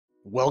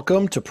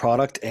Welcome to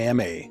Product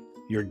AMA,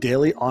 your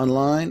daily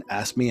online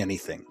Ask Me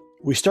Anything.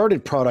 We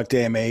started Product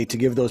AMA to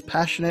give those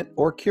passionate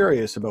or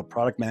curious about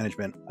product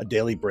management a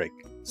daily break,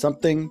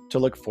 something to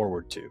look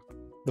forward to.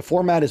 The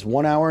format is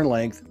 1 hour in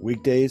length,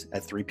 weekdays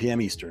at 3 p.m.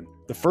 Eastern.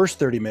 The first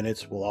 30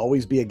 minutes will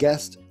always be a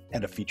guest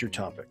and a featured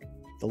topic.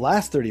 The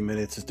last 30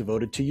 minutes is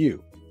devoted to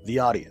you, the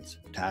audience,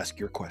 to ask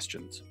your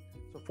questions.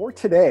 So for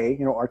today,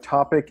 our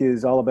topic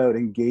is all about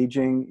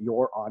engaging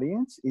your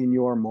audience in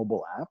your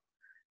mobile app.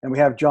 And we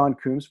have John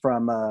Coombs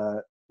from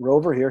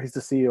Rover here. He's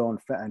the CEO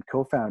and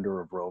co-founder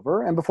of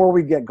Rover. And before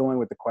we get going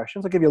with the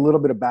questions, I'll give you a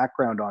little bit of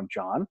background on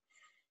John.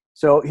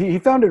 So he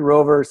founded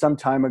Rover some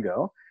time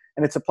ago,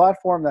 and it's a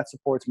platform that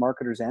supports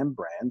marketers and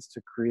brands to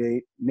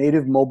create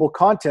native mobile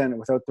content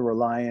without the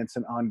reliance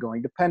and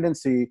ongoing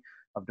dependency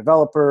of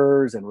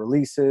developers and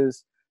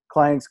releases.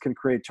 Clients can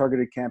create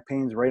targeted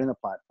campaigns right in the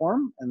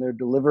platform, and they're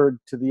delivered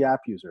to the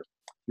app user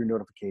through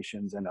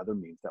notifications and other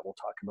means that we'll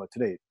talk about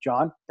today.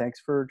 John,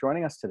 thanks for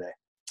joining us today.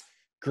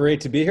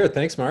 Great to be here.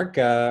 Thanks, Mark.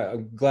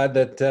 I'm glad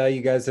that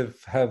you guys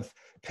have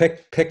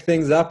picked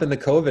things up in the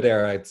COVID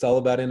era. It's all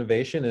about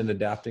innovation and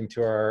adapting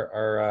to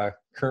our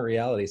current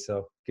reality.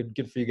 So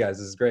good for you guys.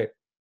 This is great.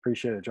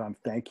 Appreciate it, John.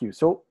 Thank you.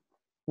 So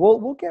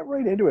we'll get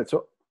right into it.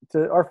 So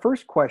to our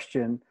first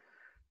question,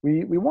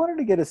 we wanted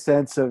to get a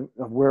sense of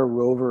where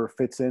Rover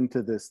fits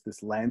into this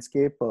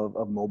landscape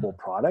of mobile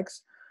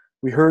products.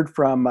 We heard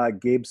from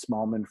Gabe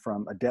Smallman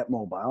from Adept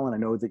Mobile, and I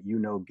know that you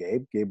know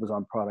Gabe. Gabe was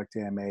on Product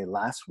AMA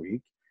last week.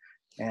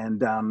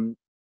 And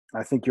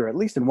I think you're at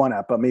least in one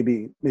app, but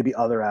maybe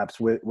other apps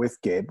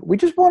with Gabe. We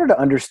just wanted to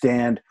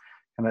understand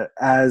kind of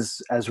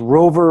as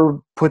Rover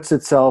puts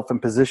itself and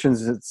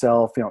positions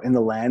itself, in the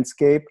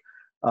landscape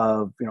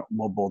of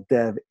mobile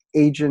dev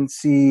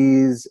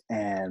agencies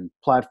and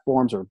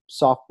platforms or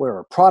software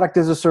or product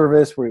as a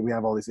service, where we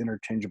have all these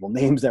interchangeable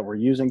names that we're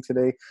using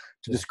today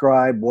to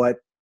describe what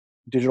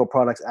digital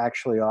products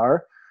actually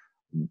are.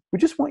 We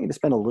just want you to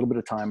spend a little bit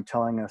of time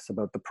telling us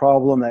about the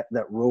problem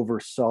that Rover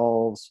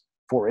solves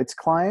for its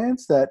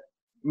clients that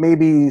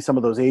maybe some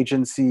of those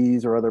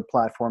agencies or other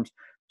platforms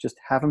just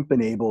haven't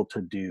been able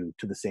to do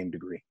to the same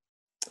degree.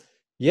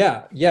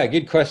 Yeah,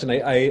 good question.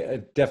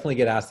 I definitely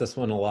get asked this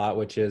one a lot,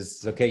 which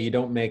is, okay, you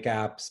don't make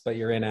apps, but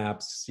you're in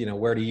apps,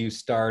 where do you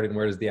start and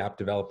where does the app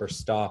developer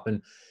stop?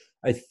 And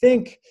I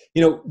think,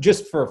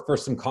 just for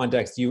some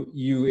context,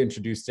 you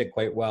introduced it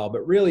quite well,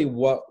 but really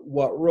what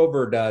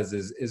Rover does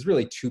is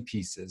really two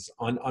pieces.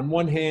 On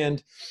one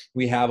hand,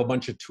 we have a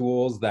bunch of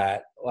tools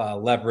that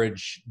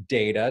leverage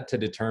data to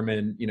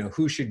determine,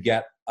 who should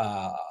get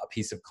a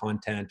piece of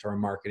content or a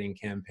marketing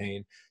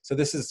campaign. So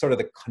this is sort of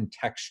the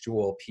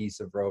contextual piece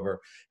of Rover.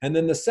 And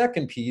then the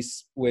second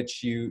piece,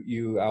 which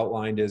you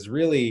outlined, is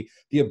really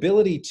the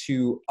ability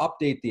to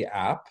update the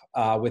app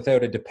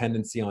without a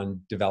dependency on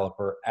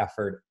developer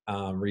effort,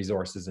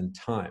 resources, and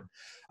time.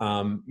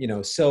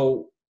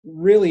 So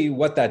really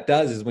what that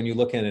does is when you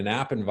look at an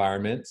app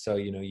environment, so,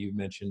 you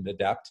mentioned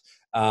Adept,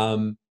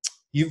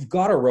 you've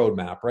got a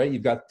roadmap, right?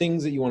 You've got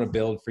things that you want to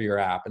build for your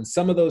app. And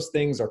some of those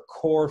things are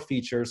core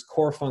features,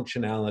 core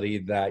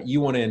functionality that you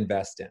want to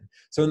invest in.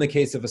 So in the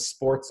case of a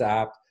sports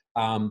app,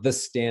 the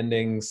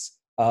standings,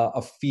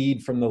 a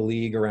feed from the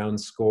league around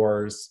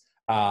scores,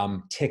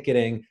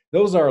 ticketing,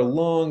 those are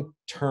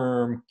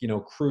long-term,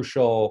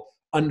 crucial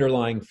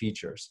underlying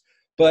features.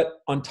 But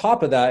on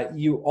top of that,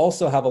 you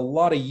also have a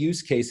lot of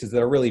use cases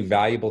that are really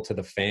valuable to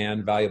the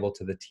fan, valuable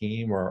to the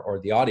team or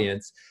the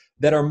audience,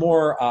 that are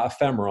more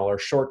ephemeral or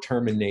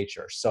short-term in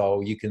nature.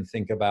 So you can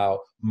think about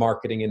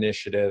marketing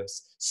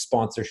initiatives,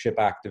 sponsorship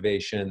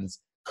activations,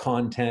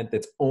 content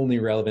that's only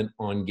relevant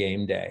on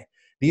game day.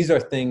 These are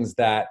things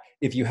that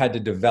if you had to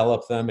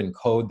develop them and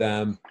code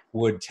them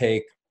would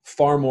take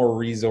far more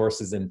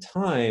resources and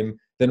time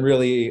than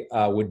really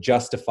would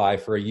justify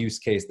for a use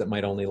case that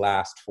might only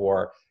last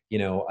for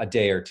a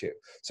day or two.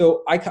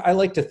 So I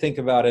like to think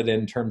about it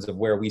in terms of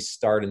where we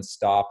start and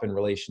stop in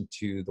relation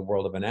to the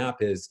world of an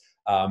app is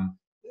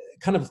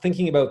kind of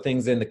thinking about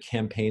things in the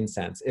campaign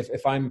sense.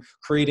 If I'm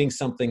creating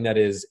something that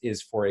is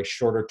for a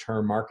shorter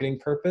term marketing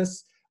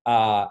purpose,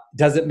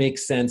 does it make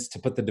sense to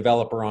put the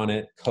developer on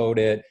it, code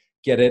it,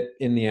 get it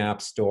in the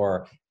app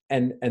store?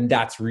 And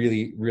that's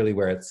really, really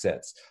where it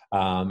sits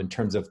in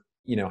terms of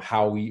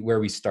where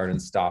we start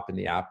and stop in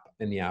the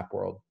app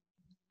world.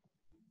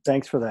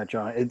 Thanks for that,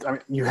 John.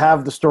 You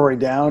have the story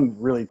down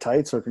really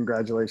tight, so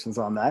congratulations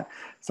on that.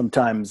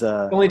 Sometimes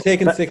it's only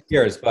taken 6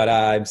 years, but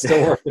I'm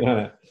still working on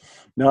it.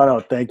 No,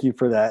 thank you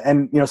for that.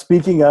 And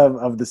speaking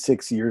of the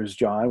 6 years,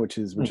 John, which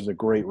is a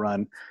great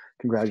run,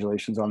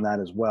 congratulations on that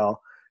as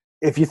well.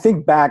 If you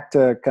think back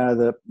to kind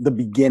of the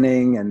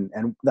beginning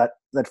and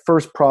that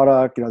first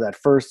product, that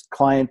first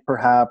client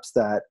perhaps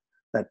that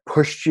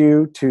pushed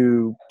you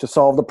to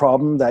solve the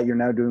problem that you're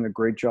now doing a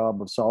great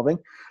job of solving.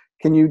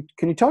 Can you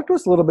talk to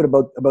us a little bit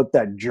about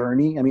that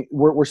journey? I mean,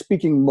 we're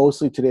speaking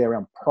mostly today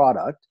around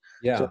product.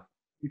 Yeah. So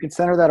you can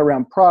center that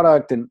around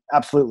product, and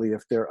absolutely,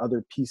 if there are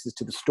other pieces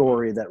to the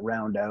story that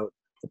round out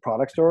the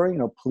product story,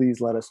 please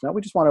let us know.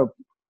 We just want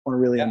to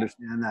really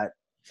understand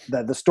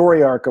that the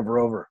story arc of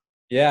Rover.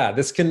 Yeah,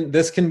 this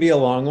can be a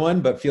long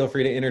one, but feel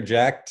free to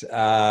interject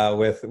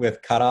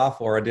with cutoff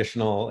or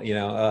additional,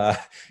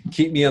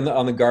 keep me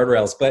on the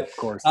guardrails. But Of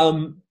course.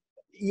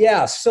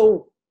 yeah,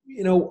 so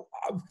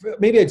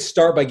maybe I'd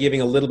start by giving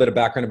a little bit of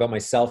background about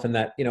myself, in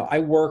that I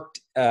worked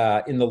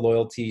in the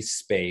loyalty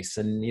space,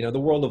 and the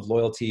world of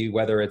loyalty,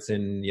 whether it's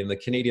in the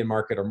Canadian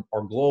market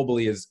or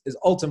globally, is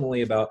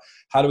ultimately about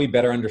how do we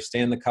better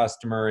understand the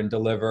customer and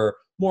deliver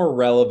more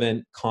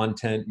relevant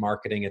content,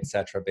 marketing, et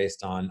cetera,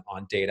 based on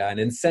data, and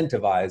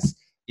incentivize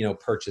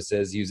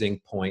purchases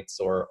using points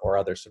or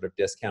other sort of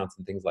discounts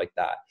and things like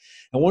that.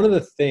 And one of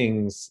the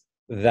things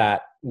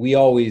that we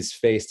always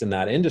faced in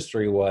that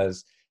industry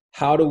was,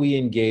 how do we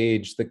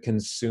engage the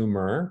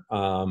consumer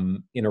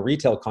in a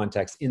retail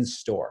context in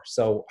store?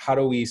 So how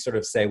do we sort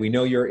of say, we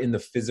know you're in the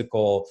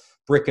physical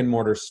brick and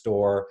mortar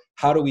store.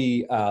 How do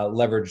we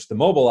leverage the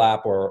mobile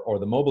app or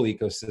the mobile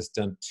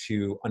ecosystem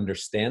to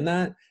understand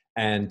that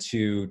and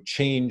to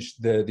change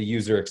the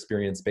user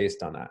experience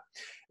based on that?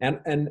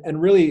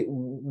 And really,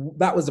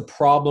 that was a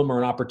problem or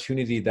an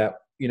opportunity that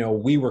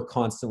we were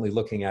constantly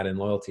looking at in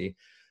loyalty.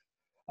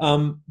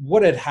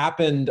 What had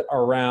happened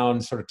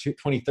around sort of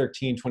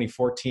 2013,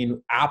 2014,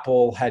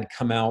 Apple had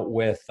come out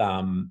with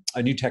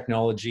a new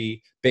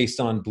technology based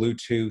on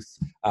Bluetooth.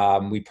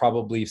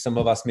 Some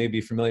of us may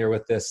be familiar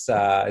with this.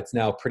 It's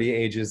now pretty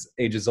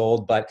ages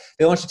old, but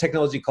they launched a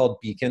technology called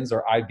beacons,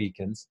 or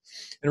iBeacons.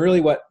 And really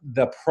what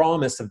the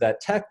promise of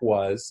that tech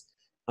was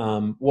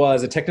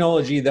a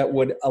technology that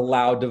would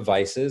allow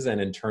devices, and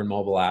in turn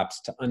mobile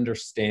apps, to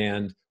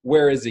understand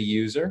where is a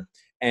user,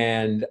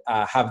 and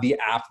have the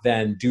app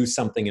then do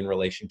something in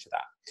relation to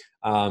that.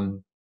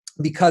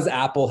 Because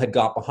Apple had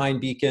got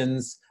behind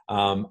beacons,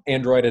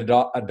 Android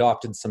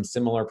adopted some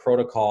similar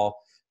protocol.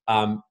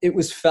 It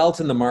was felt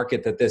in the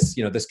market that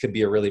this could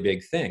be a really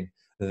big thing.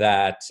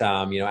 That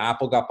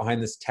Apple got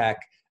behind this tech,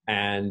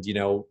 and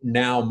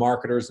now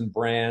marketers and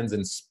brands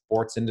and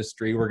sports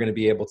industry were going to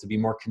be able to be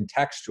more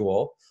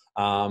contextual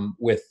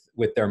with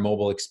their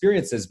mobile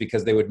experiences,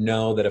 because they would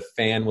know that a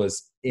fan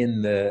was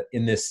in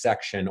this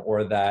section,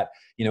 or that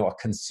a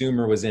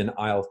consumer was in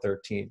aisle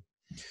 13.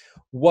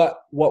 What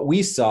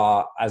we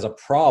saw as a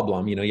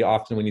problem, you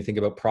often, when you think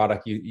about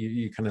product,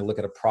 you kind of look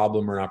at a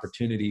problem or an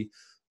opportunity.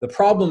 The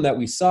problem that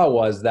we saw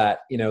was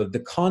that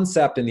the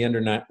concept and the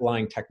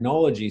underlying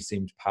technology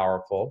seemed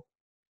powerful,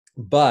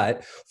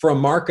 but for a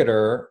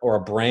marketer or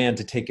a brand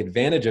to take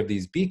advantage of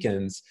these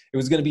beacons, it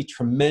was going to be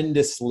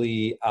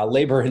tremendously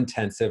labor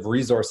intensive,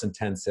 resource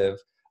intensive,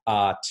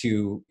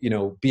 to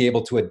be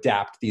able to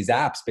adapt these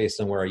apps based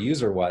on where a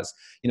user was.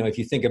 If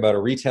you think about a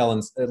retail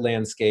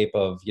landscape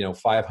of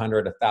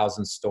 500,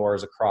 1,000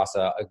 stores across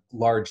a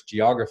large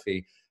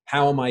geography,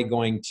 how am I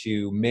going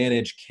to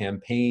manage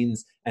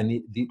campaigns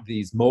and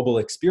these mobile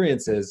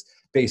experiences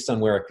based on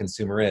where a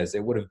consumer is?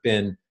 It would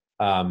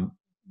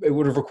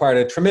have required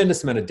a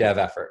tremendous amount of dev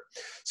effort.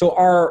 So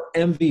our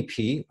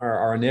MVP,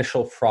 our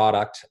initial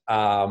product,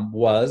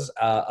 was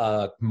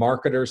a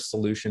marketer's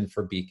solution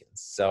for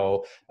beacons.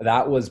 So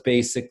that was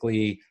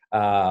basically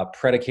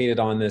predicated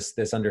on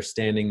this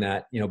understanding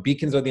that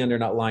beacons are the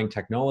underlying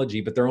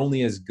technology, but they're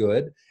only as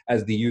good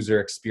as the user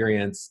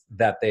experience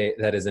that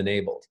is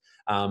enabled.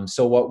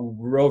 So what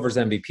Rover's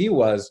MVP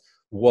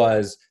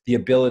was the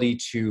ability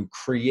to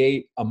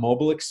create a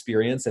mobile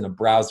experience in a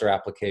browser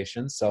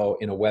application. So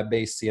in a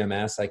web-based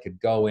CMS, I could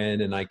go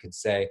in and I could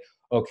say,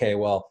 okay,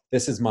 well,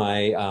 this is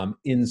my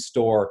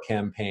in-store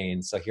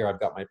campaign. So here I've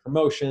got my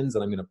promotions,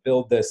 and I'm going to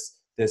build this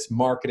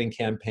marketing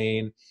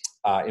campaign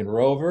in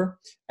Rover.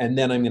 And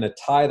then I'm going to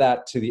tie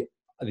that to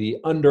the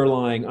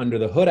underlying, under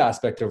the hood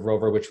aspect of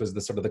Rover, which was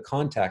the sort of the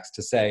context,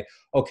 to say,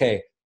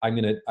 okay,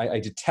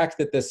 I detect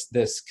that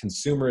this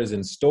consumer is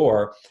in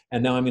store,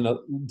 and now I'm going to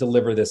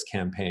deliver this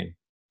campaign.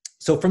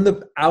 So from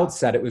the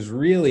outset, it was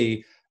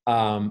really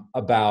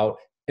about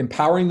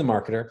empowering the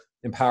marketer,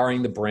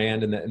 empowering the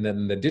brand, and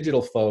then the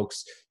digital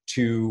folks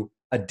to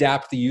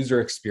adapt the user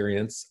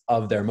experience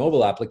of their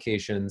mobile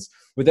applications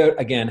without,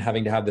 again,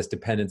 having to have this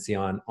dependency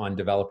on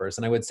developers.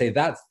 And I would say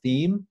that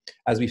theme,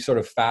 as we sort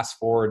of fast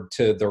forward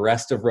to the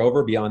rest of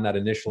Rover beyond that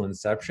initial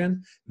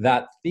inception,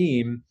 that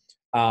theme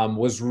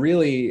was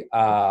really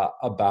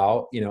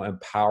about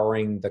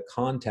empowering the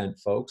content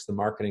folks, the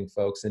marketing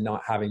folks, and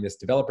not having this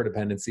developer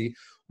dependency,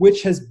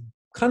 which has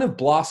kind of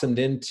blossomed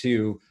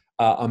into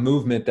a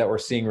movement that we're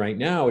seeing right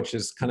now, which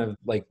is kind of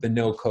like the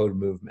no-code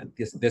movement.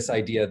 This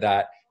idea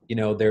that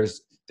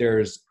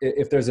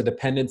if there's a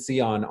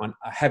dependency on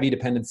a heavy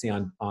dependency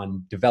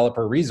on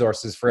developer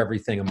resources for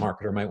everything a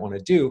marketer might want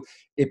to do,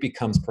 it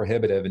becomes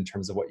prohibitive in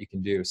terms of what you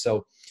can do.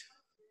 So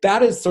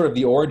that is sort of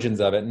the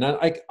origins of it. And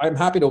I'm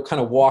happy to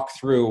kind of walk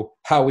through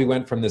how we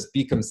went from this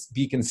beacon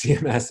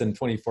CMS in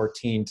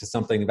 2014 to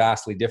something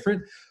vastly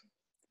different.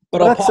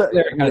 But I'll pause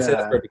there and kind of say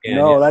that's where it began.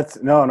 No.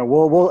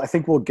 I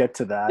think we'll get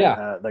to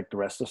that, like the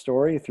rest of the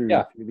story through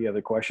the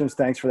other questions.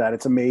 Thanks for that.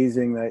 It's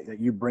amazing that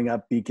you bring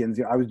up beacons.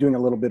 I was doing a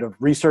little bit of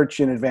research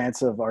in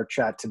advance of our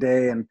chat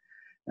today, and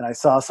I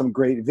saw some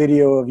great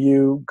video of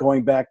you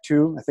going back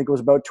to, I think it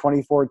was about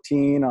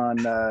 2014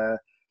 on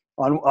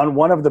on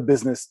one of the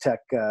business tech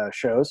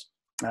shows.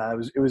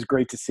 It was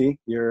great to see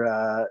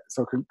your.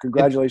 So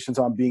congratulations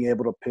on being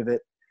able to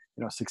pivot,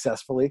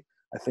 successfully.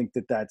 I think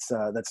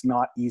that's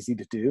not easy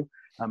to do.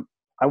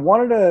 I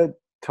wanted to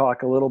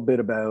talk a little bit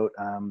about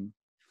kind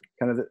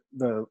of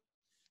the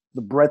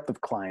breadth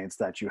of clients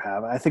that you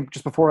have. I think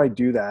just before I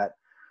do that,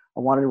 I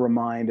wanted to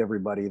remind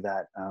everybody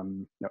that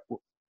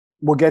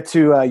we'll get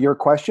to your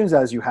questions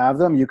as you have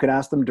them. You can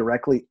ask them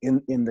directly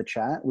in the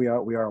chat. We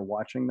are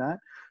watching that.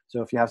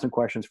 So if you have some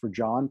questions for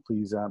John,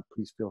 please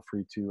feel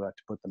free to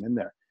put them in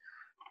there.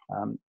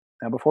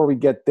 Now, before we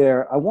get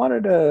there, I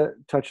wanted to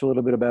touch a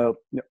little bit about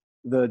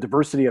the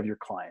diversity of your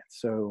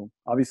clients. So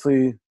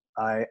obviously,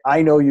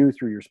 I know you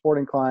through your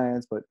sporting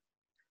clients, but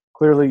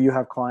clearly you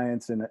have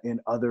clients in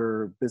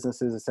other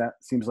businesses. It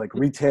seems like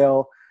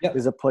retail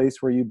is a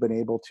place where you've been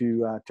able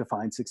to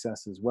find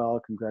success as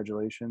well.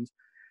 Congratulations.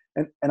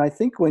 And I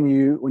think when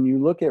you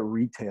look at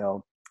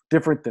retail,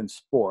 different than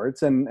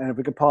sports, and if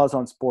we could pause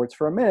on sports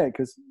for a minute,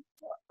 because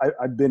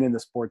I've been in the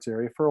sports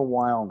area for a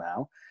while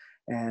now,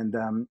 and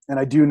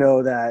I do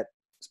know that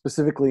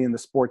specifically in the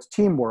sports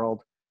team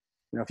world,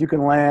 if you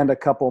can land a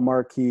couple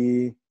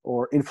marquee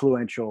or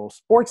influential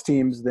sports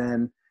teams,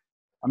 then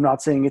I'm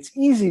not saying it's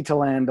easy to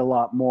land a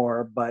lot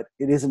more, but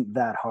it isn't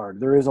that hard.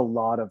 There is a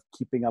lot of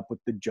keeping up with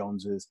the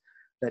Joneses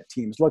that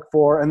teams look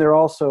for. And there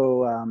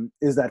also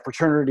is that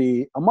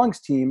fraternity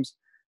amongst teams,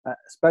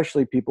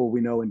 especially people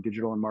we know in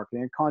digital and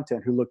marketing and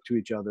content, who look to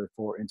each other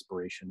for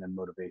inspiration and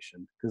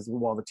motivation. Because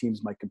while the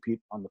teams might compete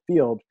on the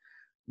field,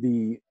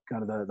 the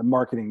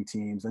marketing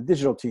teams and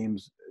digital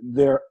teams,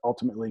 they're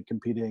ultimately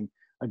competing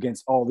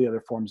against all the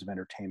other forms of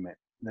entertainment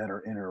that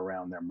are in or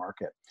around their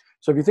market.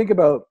 So if you think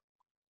about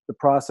the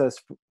process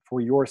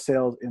for your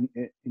sales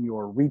in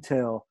your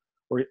retail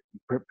or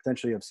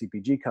potentially of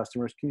CPG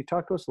customers, can you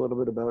talk to us a little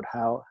bit about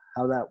how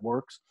that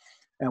works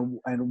and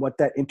what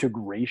that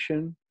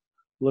integration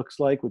looks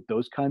like with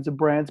those kinds of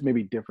brands,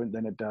 maybe different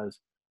than it does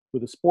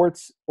with a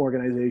sports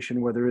organization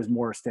where there is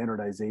more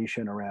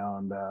standardization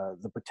around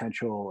the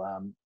potential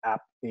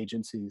app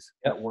agencies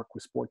that work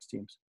with sports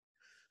teams?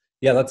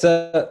 Yeah, that's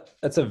a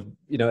it's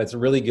a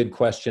really good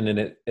question,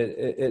 and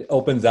it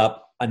opens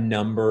up a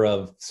number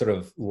of sort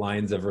of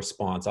lines of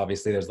response.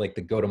 Obviously, there's like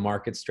the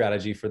go-to-market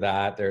strategy for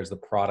that. There's the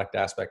product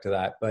aspect of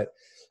that, but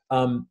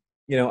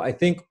I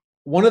think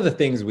one of the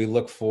things we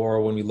look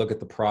for when we look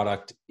at the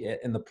product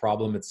and the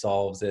problem it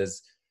solves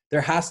is there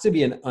has to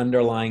be an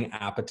underlying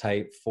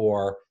appetite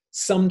for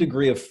some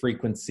degree of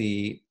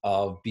frequency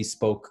of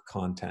bespoke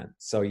content.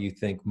 So you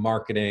think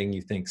marketing,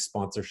 you think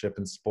sponsorship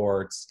in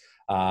sports,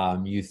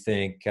 you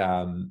think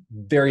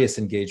various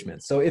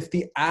engagements. So if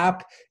the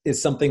app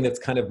is something that's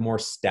kind of more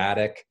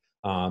static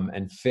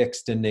and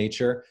fixed in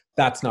nature,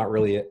 that's not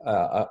really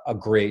a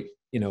great,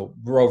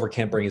 Rover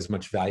can't bring as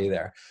much value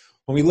there.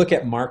 When we look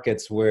at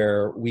markets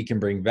where we can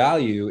bring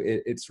value,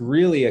 it's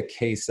really a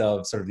case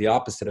of sort of the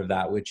opposite of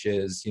that, which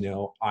is,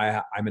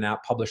 I'm an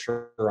app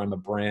publisher, I'm a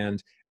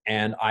brand,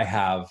 and I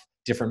have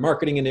different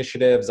marketing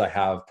initiatives. I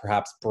have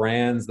perhaps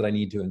brands that I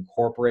need to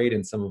incorporate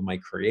in some of my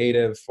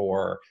creative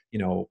for,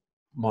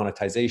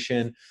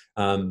 monetization.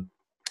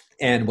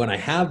 And when I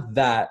have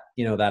that,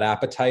 that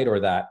appetite or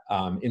that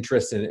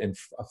interest in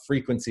a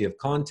frequency of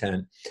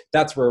content,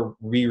 that's where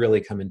we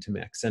really come into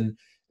mix. And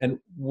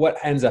what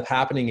ends up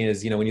happening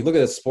is, when you look at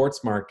the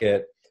sports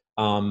market,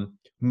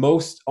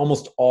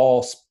 almost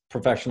all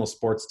professional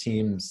sports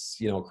teams,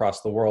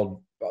 across the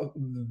world,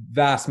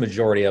 vast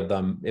majority of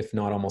them, if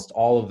not almost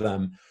all of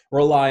them,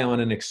 rely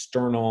on an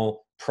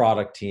external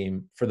product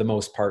team for the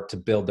most part to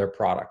build their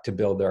product, to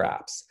build their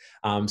apps.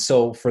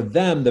 So for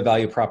them, the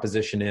value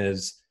proposition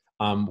is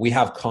we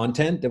have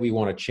content that we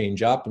want to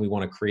change up and we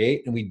want to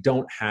create, and we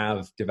don't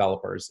have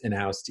developers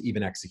in-house to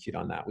even execute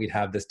on that. We'd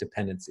have this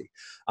dependency.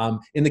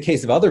 In the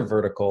case of other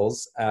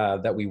verticals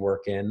that we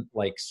work in,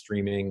 like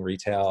streaming,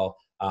 retail,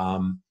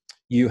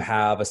 you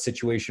have a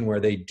situation where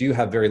they do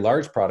have very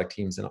large product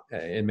teams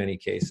in many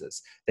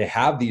cases. They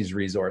have these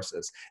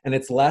resources, and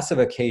it's less of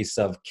a case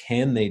of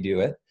can they do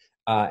it,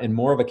 and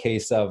more of a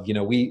case of,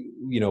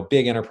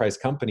 big enterprise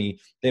company,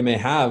 they may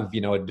have,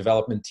 a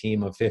development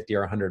team of 50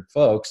 or 100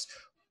 folks,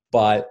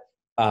 but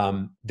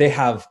they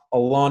have a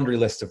laundry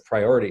list of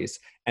priorities.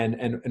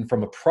 And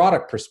from a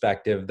product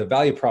perspective, the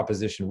value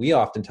proposition we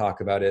often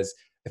talk about is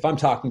if I'm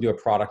talking to a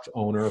product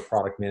owner, a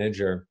product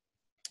manager,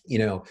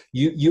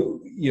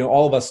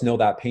 all of us know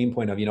that pain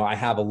point of, I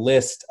have a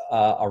list,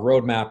 a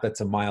roadmap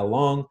that's a mile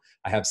long.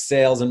 I have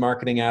sales and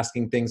marketing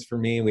asking things for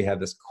me. We have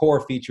this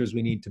core features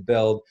we need to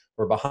build.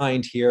 We're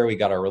behind here. We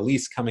got our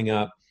release coming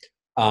up.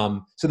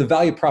 So the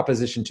value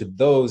proposition to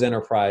those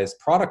enterprise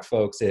product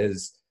folks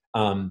is,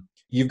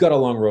 you've got a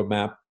long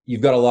roadmap.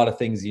 You've got a lot of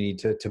things you need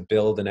to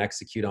build and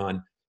execute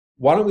on.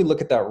 Why don't we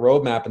look at that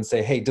roadmap and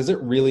say, hey, does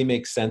it really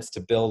make sense to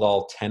build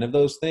all 10 of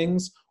those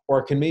things?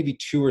 Or can maybe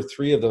 2 or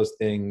 3 of those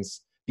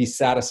things be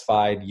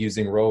satisfied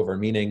using Rover?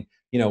 Meaning,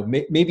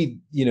 maybe,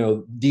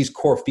 these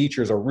core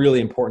features are really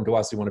important to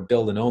us. We want to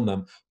build and own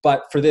them.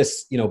 But for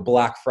this,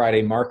 Black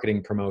Friday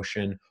marketing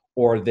promotion,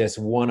 or this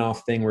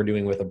one-off thing we're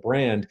doing with a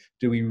brand,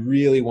 do we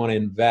really want to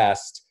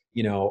invest,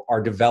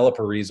 our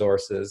developer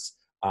resources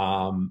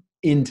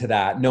into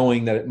that,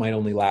 knowing that it might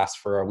only last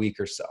for a week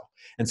or so?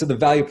 And so the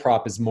value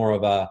prop is more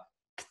of a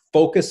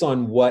focus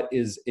on what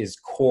is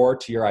core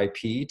to your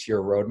IP, to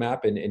your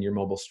roadmap and your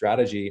mobile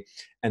strategy,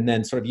 and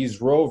then sort of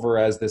use Rover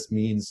as this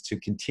means to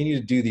continue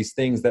to do these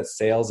things that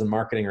sales and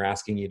marketing are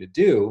asking you to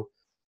do,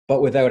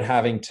 but without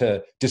having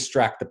to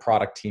distract the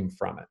product team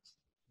from it.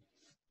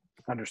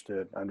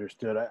 Understood.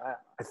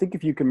 I think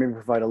if you can maybe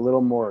provide a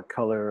little more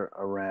color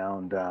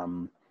around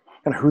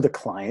kind of who the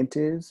client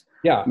is,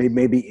 Yeah.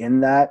 maybe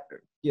in that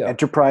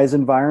enterprise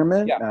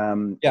environment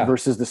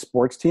versus the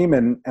sports team.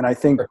 And I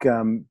think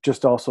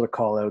just also to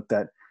call out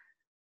that,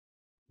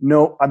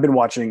 I've been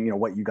watching,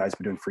 what you guys have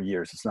been doing for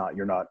years.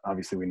 You're not,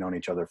 obviously we've known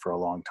each other for a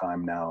long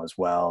time now as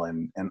well.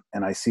 And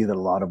I see that a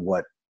lot of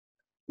what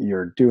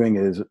you're doing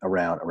is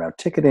around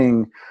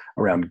ticketing,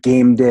 around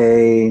game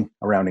day,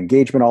 around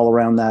engagement, all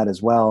around that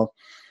as well.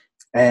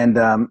 And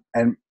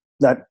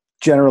that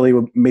generally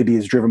maybe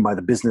is driven by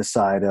the business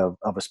side of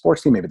a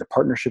sports team, maybe the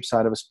partnership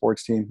side of a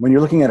sports team. When you're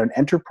looking at an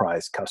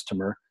enterprise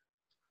customer,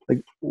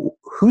 like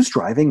who's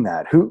driving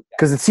that?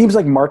 Because it seems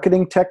like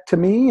marketing tech to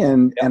me.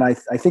 And I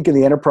think in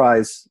the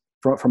enterprise,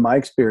 from my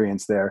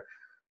experience there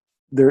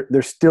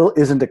still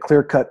isn't a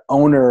clear-cut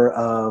owner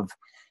of,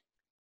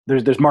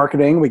 there's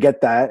marketing, we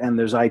get that, and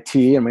there's IT,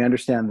 and we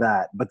understand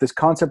that. But this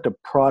concept of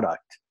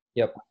product,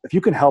 if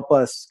you can help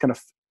us kind of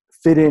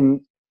fit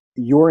in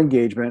your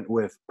engagement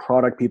with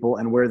product people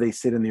and where they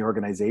sit in the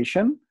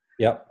organization,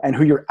 and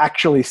who you're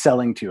actually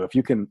selling to, if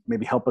you can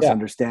maybe help us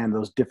understand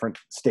those different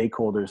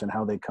stakeholders and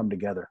how they come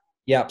together.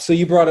 Yeah. So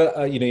you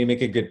brought you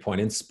make a good point.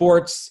 In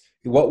sports,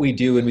 what we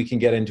do, and we can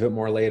get into it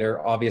more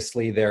later,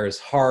 obviously there's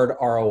hard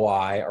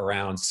ROI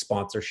around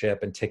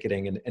sponsorship and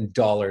ticketing and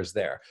dollars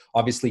there.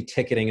 Obviously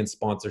ticketing and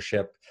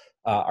sponsorship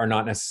are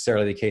not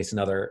necessarily the case in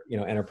other,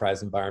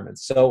 enterprise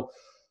environments. So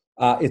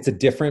it's a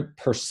different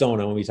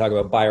persona. When we talk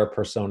about buyer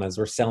personas,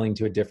 we're selling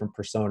to a different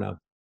persona.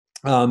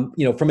 From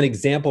an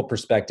example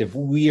perspective,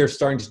 we are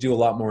starting to do a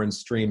lot more in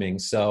streaming.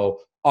 So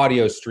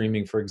audio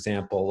streaming, for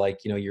example, like,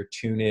 your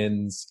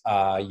tune-ins,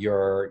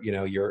 your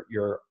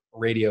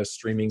radio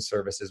streaming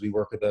services. We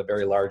work with a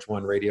very large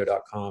one,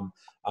 radio.com,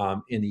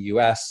 in the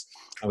US.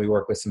 And we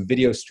work with some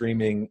video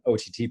streaming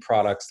OTT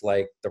products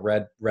like the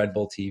Red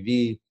Bull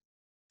TV.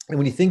 And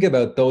when you think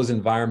about those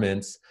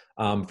environments,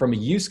 from a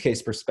use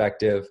case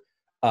perspective,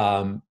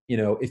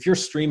 if you're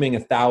streaming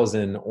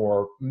 1,000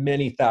 or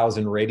many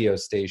thousand radio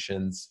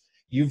stations,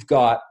 you've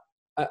got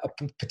a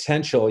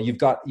potential, you've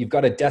got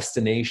a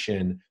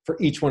destination for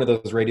each one of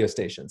those radio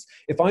stations.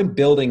 If I'm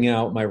building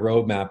out my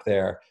roadmap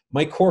there,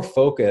 my core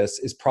focus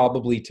is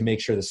probably to make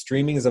sure the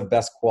streaming is of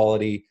best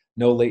quality,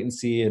 no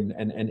latency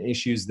and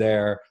issues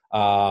there,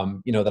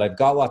 that I've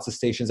got lots of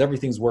stations,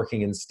 everything's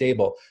working and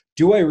stable.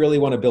 Do I really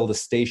want to build a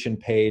station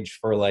page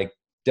for like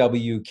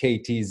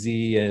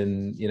WKTZ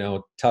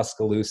in,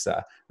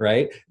 Tuscaloosa,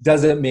 right?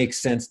 Does it make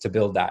sense to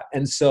build that?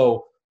 And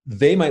so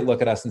they might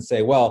look at us and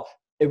say, well,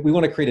 if we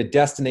want to create a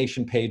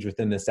destination page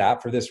within this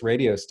app for this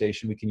radio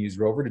station, we can use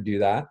Rover to do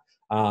that.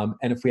 And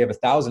if we have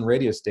 1,000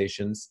 radio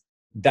stations,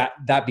 that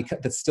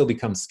still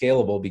becomes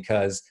scalable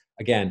because,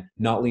 again,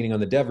 not leaning on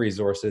the dev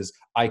resources,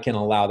 I can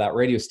allow that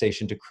radio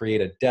station to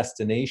create a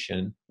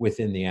destination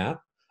within the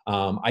app.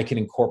 I can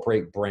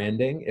incorporate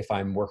branding if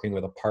I'm working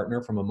with a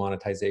partner from a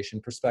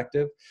monetization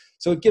perspective.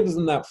 So it gives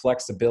them that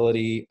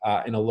flexibility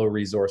in a low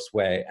resource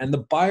way. And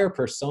the buyer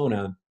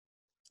persona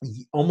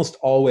almost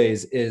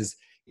always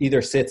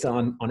either sits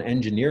on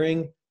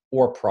engineering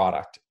or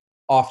product,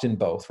 often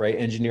both, right?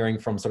 Engineering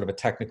from sort of a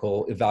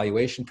technical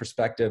evaluation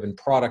perspective and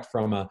product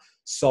from a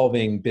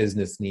solving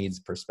business needs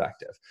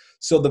perspective.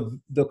 So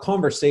the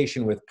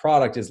conversation with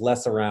product is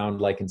less around,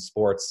 like in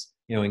sports,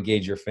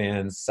 engage your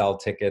fans, sell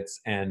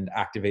tickets, and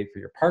activate for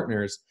your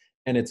partners.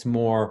 And it's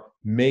more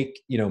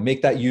make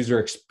that user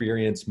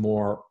experience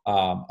more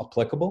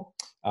applicable,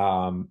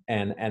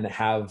 and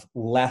have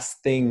less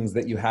things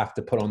that you have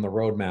to put on the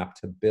roadmap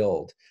to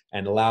build,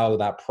 and allow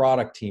that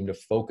product team to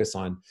focus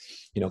on,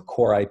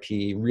 core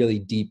IP, really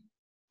deep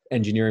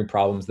engineering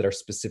problems that are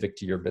specific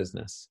to your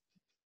business.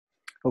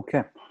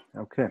 Okay.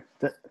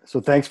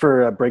 So thanks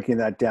for breaking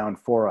that down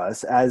for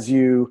us. As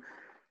you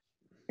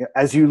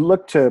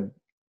look to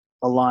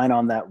align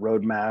on that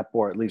roadmap,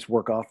 or at least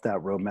work off that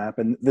roadmap,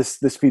 and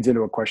this feeds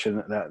into a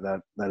question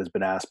that has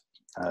been asked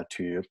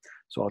to you.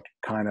 So I'll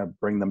kind of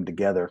bring them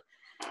together.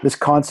 This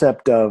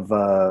concept of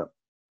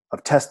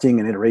testing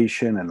and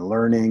iteration and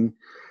learning.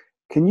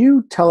 Can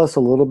you tell us a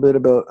little bit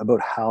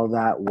about how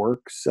that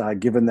works,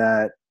 given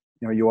that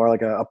you are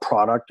like a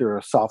product or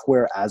a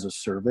software as a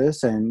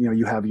service, and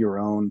you have your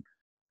own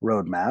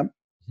roadmap,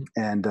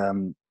 and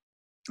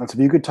so if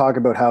you could talk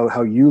about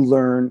how you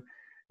learn,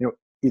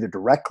 either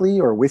directly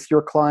or with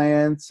your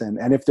clients,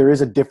 and if there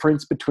is a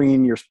difference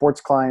between your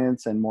sports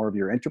clients and more of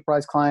your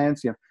enterprise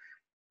clients,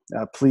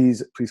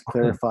 please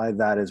clarify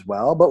that as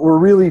well. But we're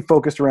really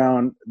focused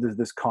around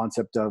this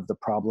concept of the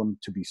problem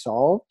to be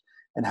solved,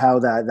 and how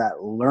that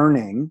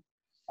learning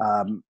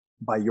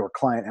by your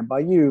client and by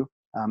you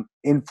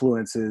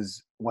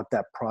influences what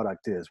that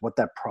product is, what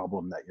that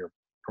problem that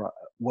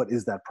what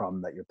is that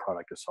problem that your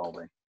product is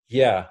solving?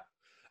 Yeah.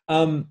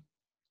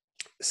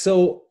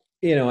 So,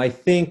 I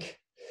think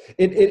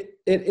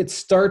it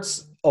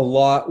starts a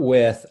lot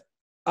with,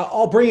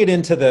 I'll bring it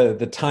into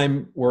the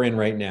time we're in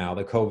right now,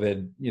 the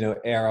COVID,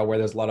 era, where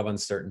there's a lot of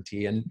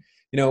uncertainty. And,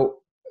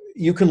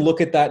 you can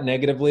look at that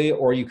negatively,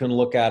 or you can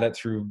look at it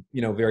through,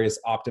 various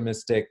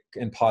optimistic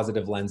and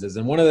positive lenses.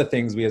 And one of the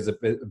things we as a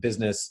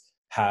business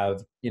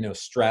have,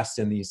 stressed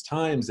in these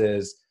times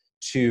is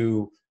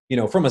to,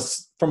 from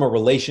a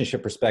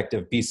relationship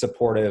perspective, be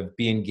supportive,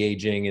 be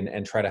engaging,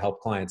 and try to help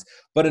clients.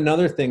 But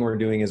another thing we're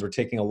doing is we're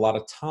taking a lot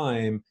of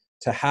time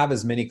to have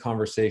as many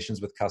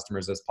conversations with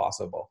customers as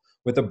possible.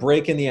 With a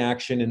break in the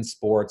action in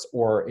sports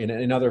or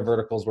in other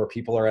verticals where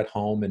people are at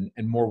home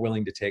and more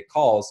willing to take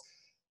calls,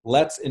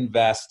 let's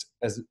invest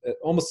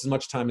almost as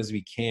much time as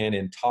we can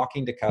in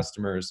talking to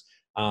customers,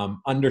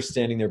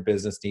 understanding their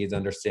business needs,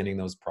 understanding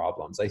those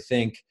problems. I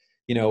think,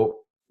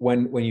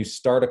 when you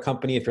start a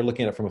company, if you're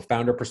looking at it from a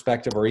founder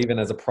perspective or even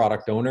as a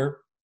product owner,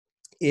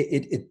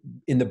 it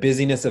in the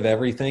busyness of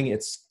everything,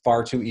 it's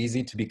far too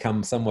easy to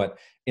become somewhat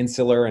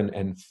insular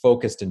and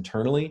focused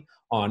internally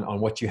on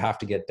what you have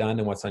to get done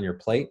and what's on your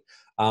plate.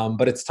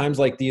 But it's times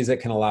like these that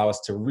can allow us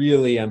to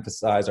really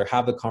emphasize or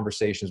have the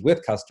conversations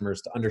with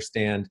customers to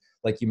understand,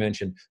 like you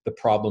mentioned, the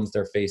problems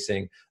they're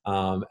facing,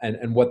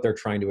 and what they're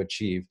trying to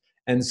achieve.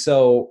 And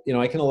so,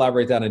 I can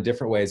elaborate that in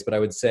different ways, but I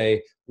would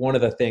say one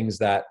of the things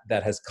that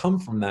has come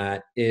from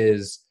that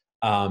is,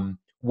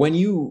 when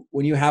you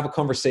have a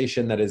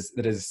conversation that is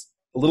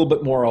a little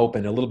bit more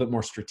open, a little bit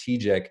more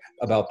strategic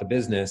about the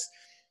business,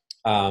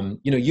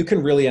 you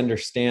can really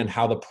understand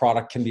how the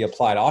product can be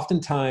applied.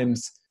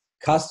 Oftentimes,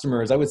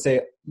 customers, I would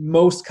say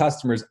most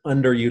customers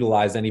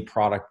underutilize any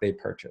product they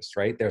purchase,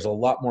 right? There's a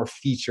lot more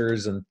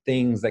features and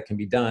things that can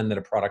be done that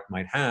a product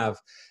might have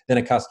than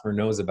a customer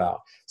knows about.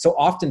 So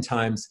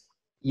oftentimes,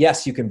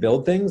 yes, you can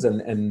build things,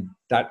 and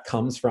that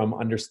comes from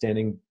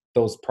understanding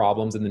those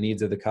problems and the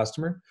needs of the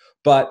customer.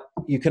 But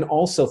you can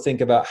also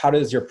think about how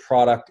is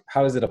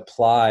it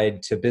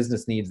applied to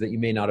business needs that you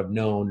may not have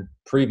known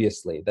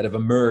previously, that have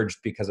emerged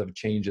because of a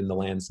change in the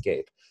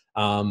landscape.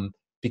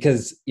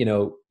 Because,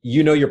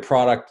 your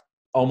product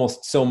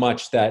almost so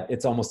much that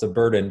it's almost a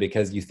burden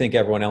because you think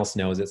everyone else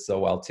knows it so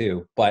well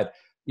too. But,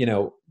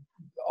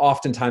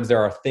 oftentimes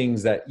there are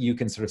things that you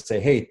can sort of say,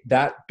 hey,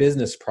 that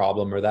business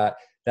problem or that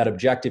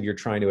objective you're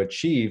trying to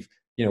achieve,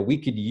 we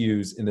could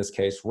use, in this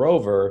case,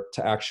 Rover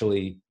to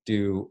actually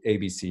do A,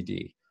 B, C,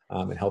 D,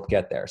 and help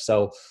get there.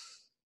 So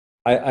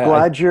I'm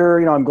glad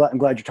you're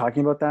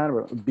talking about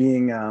that,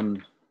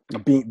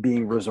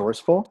 being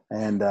resourceful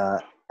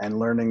and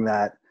learning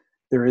that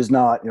there is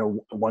not,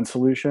 one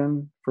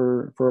solution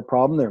for a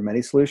problem. There are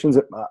many solutions.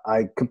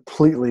 I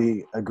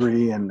completely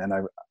agree. And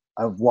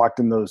I've walked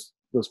in those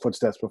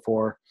footsteps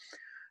before,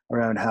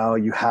 around how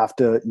you have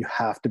to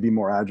be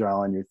more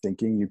agile in your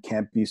thinking. You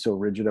can't be so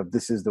rigid of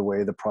this is the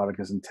way the product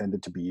is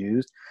intended to be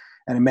used.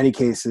 And in many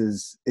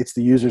cases, it's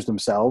the users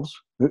themselves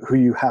who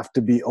you have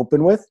to be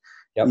open with.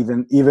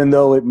 Yep. Even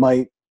though it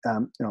might,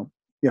 you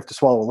have to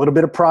swallow a little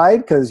bit of pride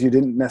because you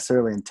didn't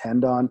necessarily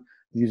intend on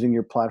using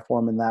your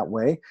platform in that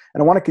way.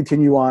 And I want to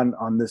continue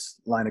on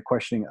this line of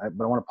questioning,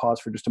 but I want to pause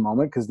for just a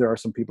moment because there are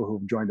some people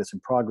who've joined us in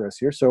progress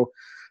here. So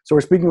we're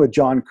speaking with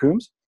John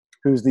Coombs,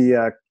 who's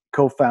the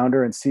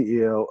co-founder and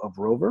CEO of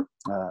Rover,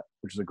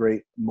 which is a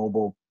great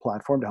mobile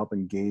platform to help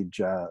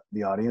engage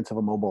the audience of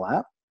a mobile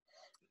app.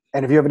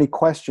 And if you have any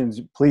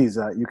questions, please,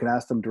 you can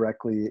ask them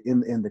directly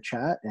in the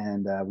chat.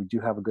 And we do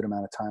have a good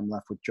amount of time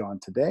left with John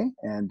today,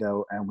 and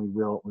we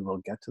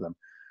will get to them.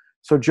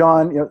 So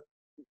John,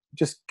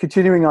 just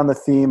continuing on the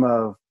theme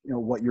of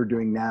what you're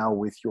doing now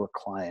with your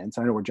clients.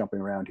 I know we're jumping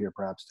around here,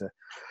 perhaps to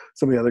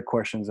some of the other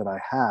questions that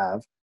I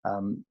have.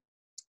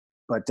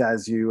 But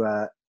as you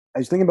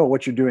think about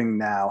what you're doing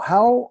now,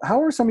 how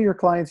are some of your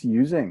clients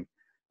using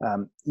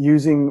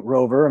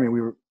Rover? I mean, we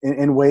were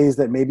in ways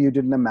that maybe you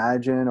didn't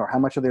imagine, or how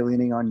much are they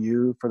leaning on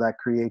you for that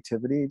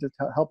creativity? Just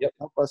help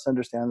us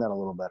understand that a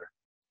little better.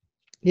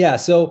 Yeah.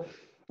 So,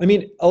 I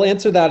mean, I'll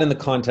answer that in the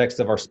context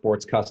of our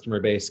sports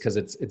customer base, because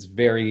it's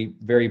very,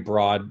 very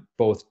broad,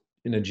 both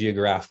in a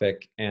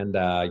geographic and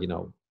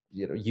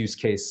use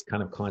case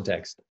kind of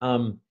context.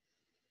 One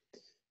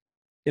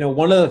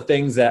of the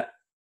things that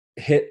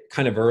hit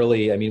kind of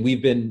early. I mean,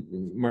 we've been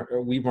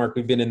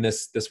in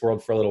this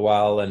world for a little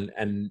while,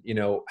 and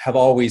have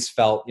always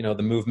felt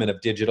the movement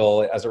of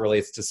digital as it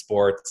relates to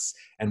sports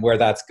and where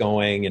that's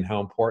going and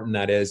how important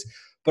that is.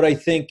 But I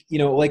think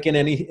like in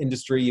any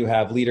industry, you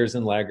have leaders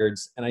and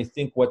laggards, and I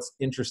think what's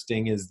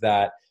interesting is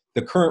that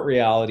the current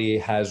reality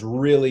has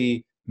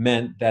really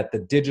meant that the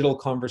digital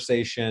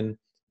conversation,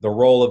 the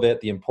role of it,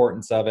 the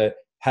importance of it,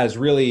 has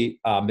really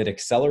been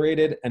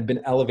accelerated and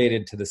been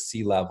elevated to the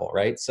C-level,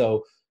 right?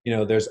 So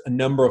there's a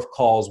number of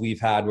calls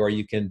we've had where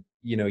you can,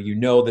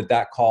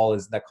 that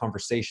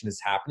conversation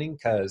is happening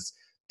because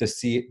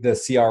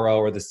the CRO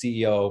or the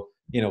CEO,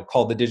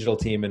 called the digital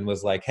team and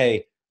was like,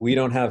 hey, we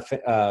don't have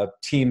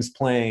teams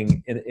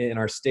playing in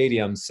our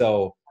stadium,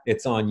 so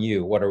it's on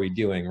you. What are we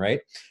doing, right?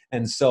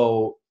 And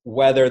so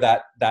whether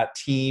that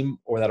team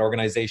or that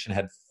organization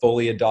had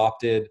fully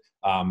adopted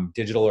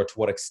digital, or to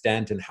what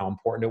extent and how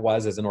important it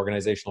was as an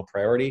organizational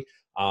priority,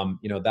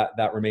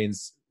 that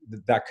remains,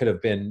 that could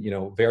have been,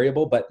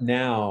 variable. But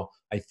now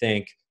I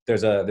think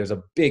there's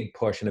a big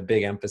push and a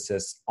big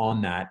emphasis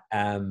on that,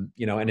 and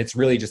it's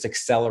really just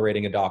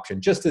accelerating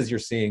adoption, just as you're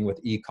seeing with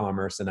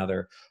e-commerce and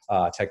other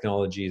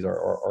technologies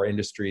or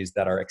industries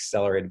that are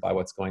accelerated by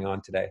what's going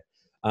on today.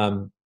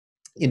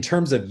 In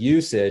terms of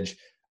usage,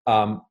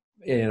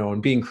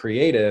 and being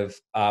creative,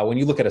 when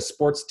you look at a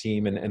sports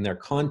team and their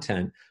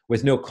content,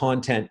 with no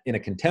content in a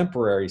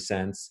contemporary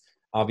sense,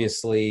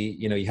 obviously,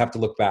 you have to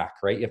look back,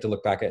 right? You have to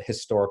look back at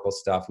historical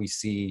stuff. We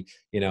see,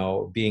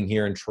 being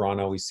here in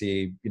Toronto, we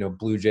see,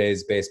 Blue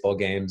Jays baseball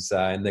games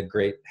in the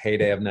great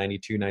heyday of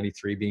 92,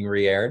 93 being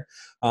re-aired.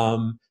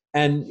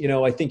 And,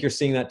 I think you're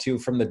seeing that too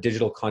from the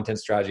digital content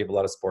strategy of a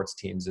lot of sports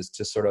teams, is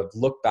to sort of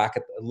look back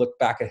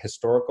at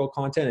historical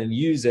content and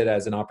use it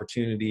as an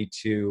opportunity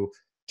to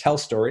tell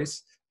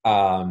stories,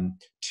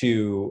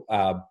 to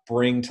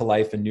bring to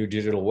life in new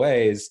digital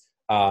ways,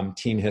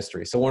 team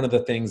history. So one of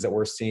the things that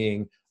we're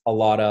seeing a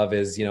lot of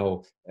is,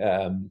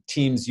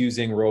 teams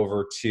using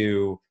Rover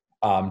to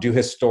do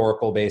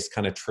historical based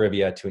kind of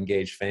trivia to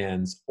engage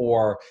fans,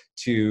 or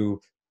to,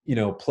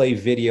 play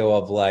video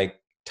of like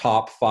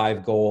top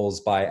 5 goals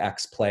by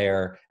X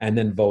player and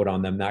then vote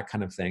on them, that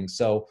kind of thing.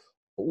 So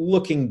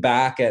looking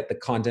back at the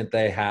content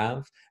they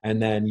have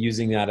and then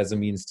using that as a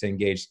means to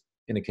engage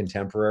in a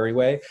contemporary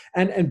way.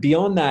 And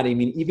beyond that, I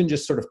mean, even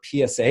just sort of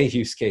PSA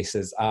use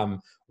cases.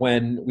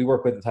 When we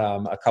work with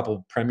a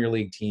couple Premier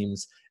League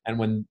teams, and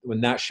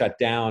when that shut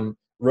down,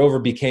 Rover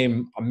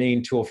became a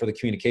main tool for the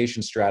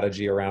communication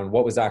strategy around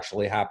what was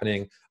actually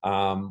happening,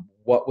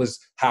 what was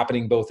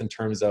happening both in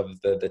terms of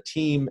the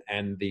team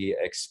and the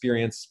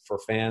experience for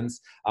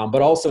fans,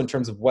 but also in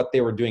terms of what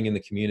they were doing in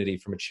the community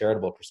from a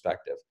charitable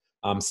perspective.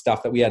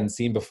 Stuff that we hadn't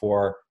seen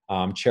before,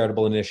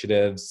 charitable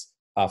initiatives,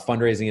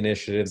 fundraising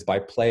initiatives by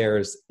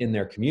players in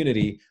their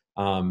community,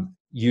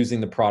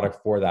 using the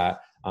product for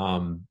that,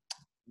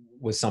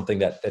 was something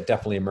that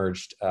definitely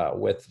emerged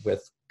with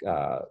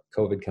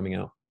COVID coming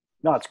out.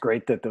 No, it's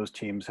great that those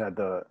teams had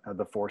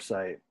the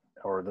foresight,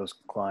 or those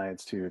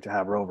clients to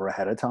have Rover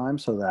ahead of time,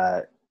 so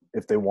that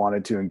if they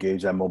wanted to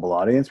engage that mobile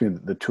audience, I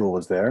mean, the tool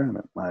was there.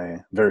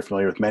 I'm very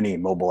familiar with many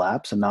mobile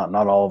apps, and not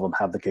all of them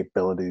have the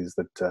capabilities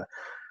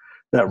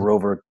that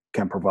Rover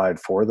can provide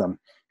for them.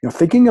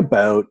 Thinking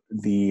about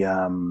the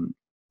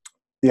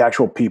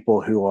actual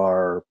people who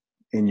are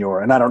in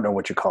your, and I don't know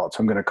what you call it,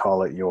 so I'm going to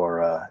call it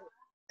your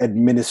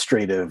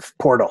administrative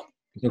portal.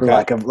 For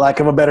lack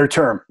of a better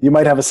term. You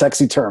might have a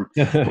sexy term.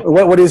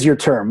 What is your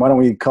term? Why don't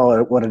we call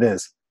it what it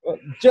is?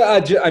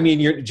 I mean,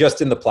 you're just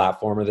in the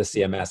platform or the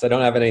CMS. I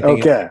don't have anything.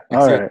 Okay,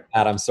 all right.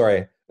 I'm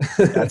sorry.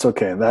 That's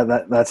okay.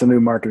 That's a new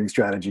marketing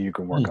strategy you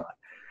can work on.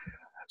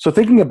 So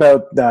thinking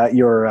about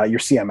your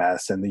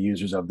CMS and the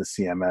users of the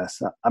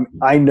CMS,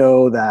 I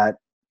know that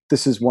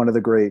this is one of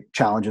the great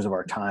challenges of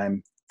our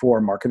time for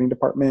marketing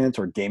departments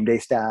or game day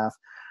staff.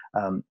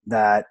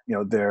 That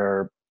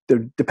they're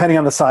depending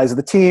on the size of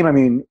the team. I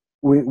mean,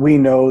 we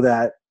know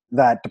that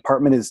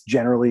department is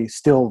generally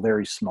still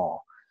very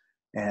small,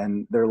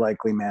 and they're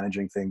likely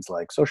managing things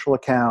like social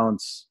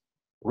accounts,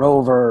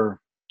 Rover,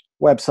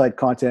 website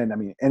content. I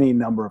mean, any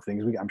number of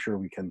things. I'm sure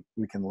we can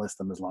list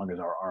them as long as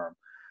our arm.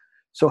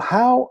 So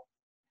how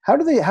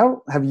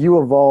have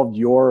you evolved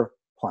your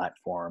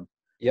platform?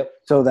 Yep.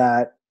 So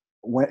that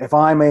if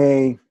I'm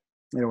a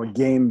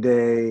game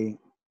day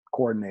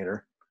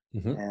coordinator,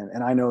 mm-hmm.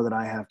 and I know that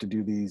I have to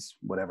do these,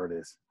 whatever it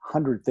is,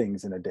 100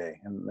 things in a day,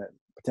 and that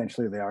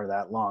potentially they are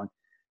that long.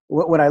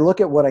 When I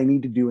look at what I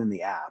need to do in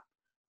the app,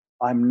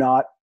 I'm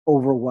not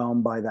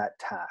overwhelmed by that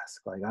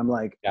task. Like I'm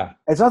like, yeah.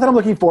 It's not that I'm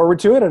looking forward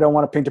to it. I don't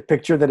want to paint a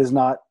picture that is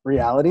not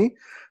reality,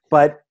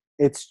 but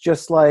it's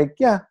just like,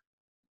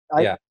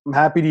 I'm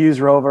happy to use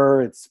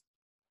Rover. It's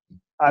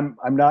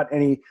not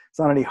any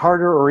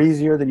harder or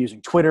easier than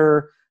using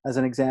Twitter as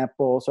an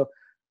example. So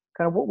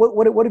kind of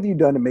what have you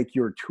done to make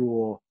your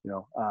tool,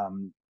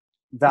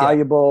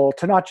 valuable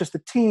to not just the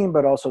team,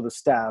 but also the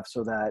staff,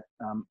 so that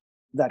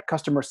that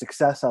customer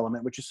success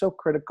element, which is so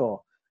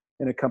critical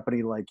in a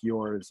company like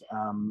yours,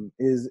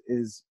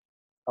 is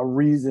a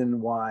reason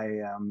why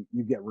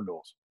you get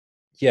renewals.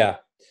 Yeah.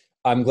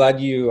 I'm glad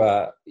you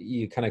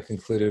kind of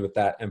concluded with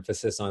that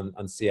emphasis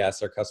on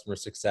CS, or customer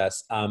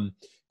success.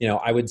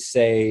 I would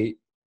say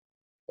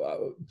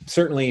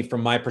certainly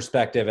from my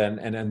perspective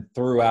and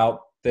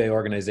throughout the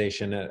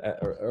organization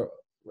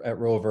at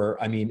Rover,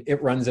 I mean,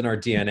 it runs in our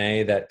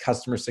DNA that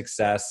customer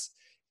success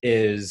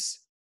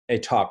is a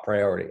top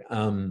priority.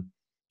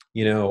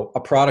 A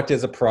product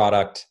is a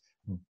product,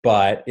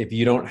 but if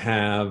you don't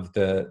have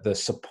the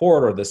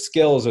support or the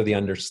skills or the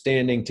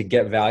understanding to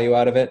get value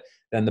out of it,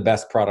 then the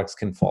best products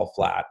can fall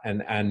flat.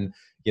 And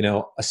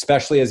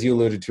especially as you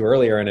alluded to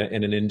earlier, in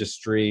an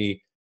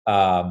industry,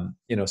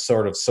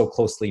 sort of so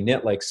closely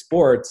knit like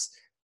sports,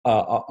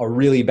 a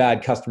really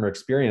bad customer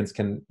experience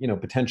can,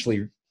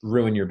 potentially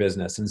ruin your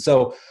business. And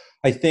so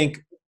I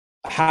think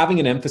having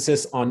an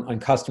emphasis on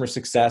customer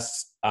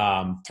success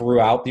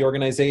throughout the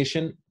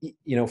organization,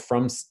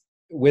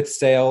 with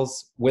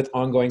sales, with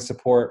ongoing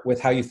support,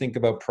 with how you think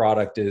about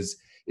product is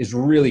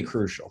really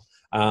crucial.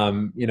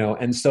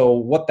 And so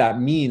what that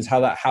means,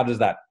 how does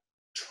that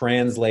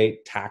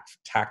translate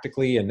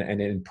tactically and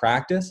in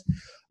practice?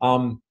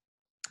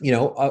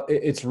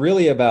 It's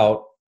really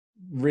about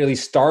really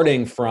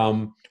starting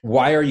from,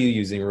 why are you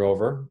using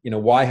Rover?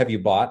 Why have you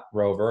bought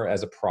Rover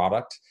as a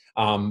product?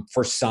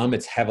 For some,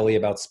 it's heavily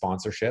about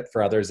sponsorship.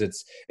 For others,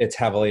 it's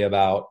heavily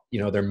about,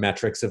 their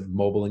metrics of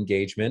mobile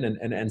engagement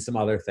and some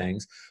other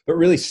things. But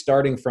really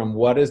starting from,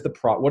 what is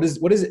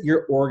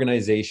your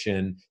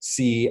organization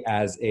see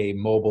as a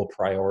mobile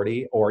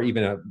priority, or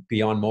even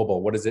beyond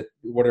mobile?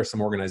 What are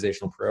some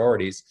organizational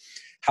priorities?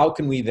 How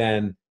can we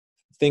then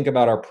think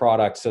about our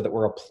product so that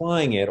we're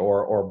applying it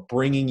or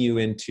bringing you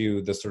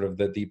into the sort of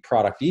the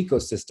product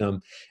ecosystem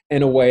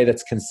in a way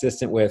that's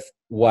consistent with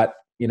what,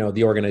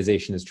 the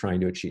organization is trying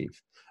to achieve.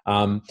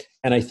 And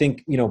I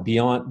think,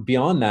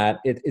 beyond that,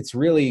 it's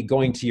really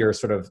going to your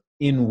sort of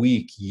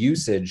in-week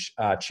usage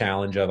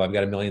challenge of, I've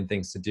got a million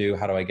things to do.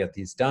 How do I get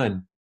these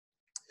done?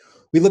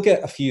 We look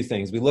at a few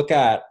things. We look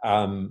at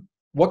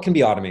what can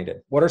be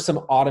automated. What are some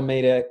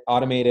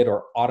automated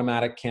or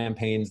automatic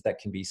campaigns that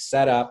can be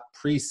set up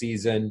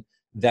pre-season,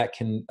 that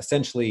can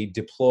essentially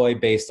deploy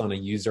based on a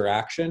user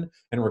action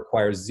and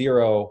require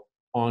zero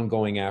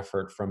ongoing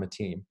effort from a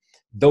team?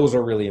 Those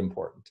are really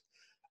important.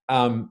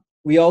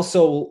 We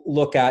also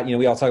look at,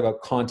 we all talk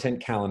about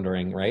content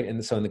calendaring, right?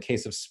 And so in the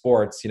case of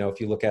sports, if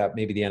you look at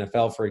maybe the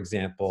NFL, for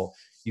example,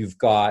 you've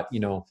got,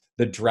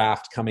 the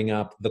draft coming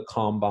up, the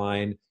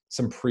combine,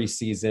 some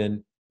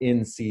preseason,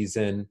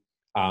 in-season,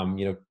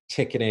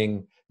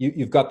 ticketing.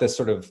 You've got this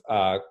sort of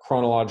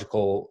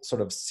chronological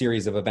sort of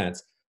series of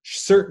events.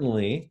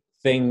 Certainly,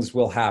 things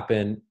will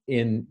happen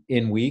in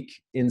week,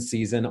 in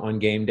season, on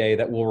game day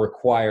that will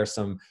require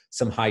some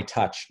high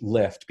touch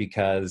lift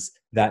because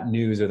that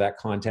news or that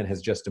content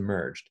has just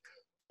emerged.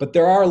 But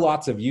there are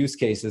lots of use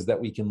cases that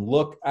we can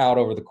look out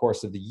over the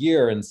course of the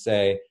year and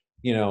say,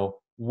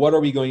 what are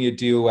we going to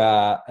do,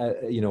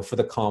 for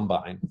the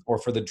combine or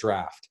for the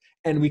draft?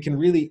 And we can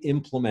really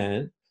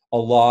implement a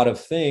lot of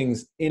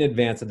things in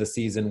advance of the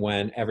season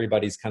when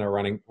everybody's kind of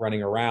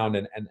running around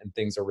and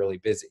things are really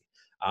busy.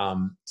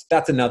 So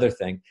that's another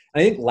thing.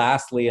 And I think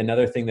lastly,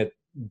 another thing that,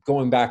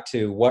 going back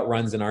to what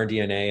runs in our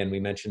DNA, and we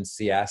mentioned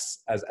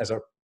CS as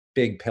a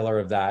big pillar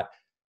of that.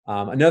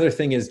 Another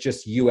thing is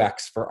just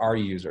UX for our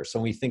users. So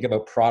when we think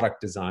about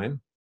product design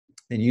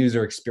and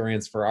user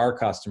experience for our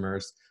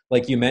customers,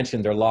 like you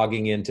mentioned, they're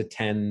logging into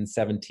 10,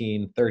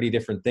 17, 30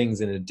 different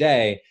things in a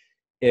day.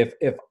 If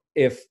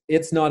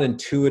it's not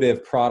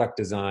intuitive product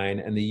design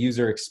and the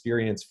user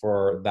experience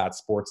for that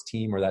sports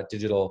team or that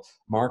digital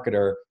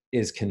marketer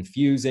is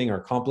confusing or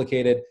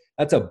complicated,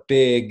 that's a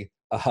big,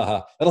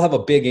 that'll have a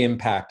big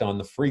impact on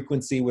the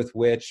frequency with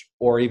which,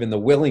 or even the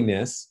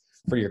willingness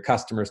for your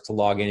customers to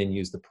log in and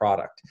use the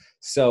product.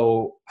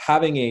 So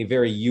having a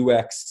very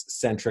UX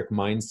centric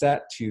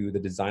mindset to the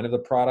design of the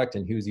product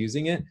and who's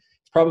using it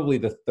is probably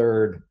the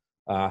third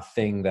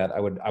thing that I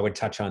would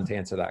touch on to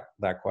answer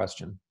that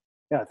question.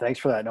 Yeah, thanks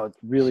for that. No, it's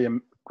really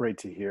great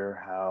to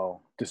hear how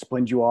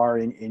disciplined you are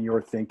in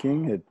your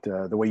thinking.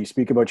 The way you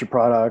speak about your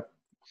product,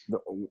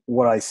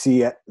 what I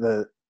see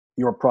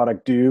your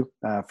product do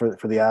for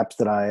the apps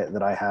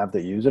that I have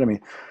that use it. I mean,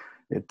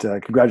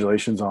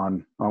 congratulations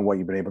on what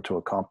you've been able to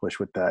accomplish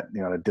with that.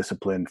 A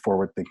disciplined,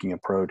 forward-thinking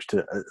approach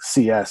to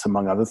CS,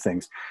 among other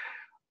things.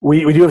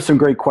 We do have some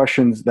great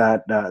questions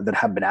that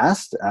have been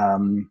asked.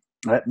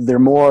 They're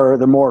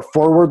more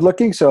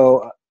forward-looking,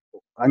 so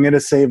I'm going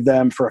to save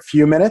them for a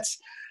few minutes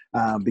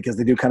because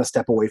they do kind of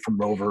step away from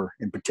Rover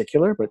in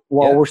particular. But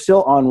while we're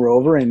still on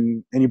Rover,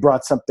 and you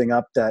brought something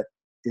up that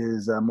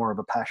is more of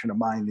a passion of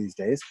mine these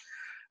days,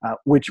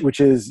 which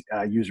is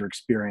user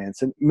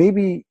experience. And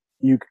maybe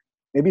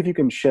if you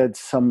can shed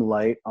some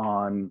light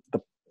on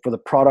for the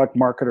product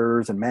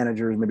marketers and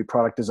managers, maybe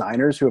product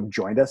designers who have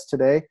joined us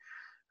today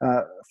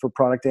for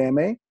Product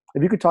AMA,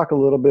 if you could talk a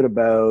little bit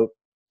about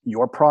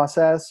your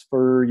process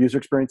for user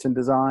experience and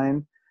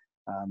design,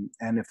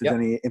 and if there's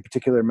any in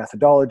particular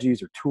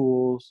methodologies or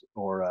tools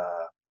or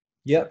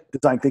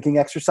design thinking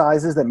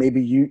exercises that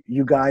maybe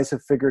you guys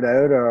have figured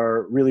out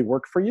or really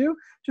work for you.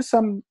 Just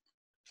some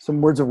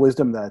words of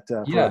wisdom that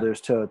for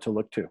others to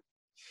look to.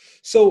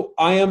 So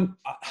I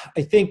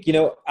think,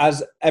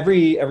 as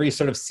every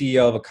sort of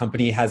CEO of a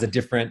company has a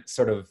different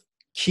sort of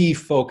key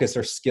focus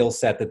or skill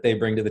set that they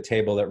bring to the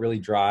table that really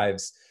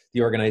drives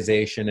the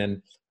organization.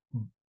 And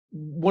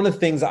one of the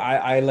things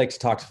I like to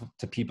talk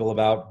to people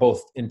about,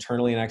 both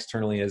internally and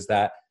externally, is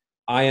that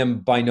I am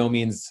by no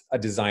means a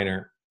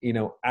designer,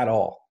 at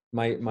all.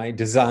 My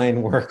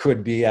design work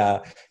would be,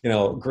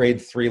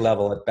 grade 3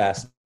 level at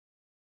best.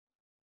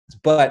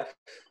 But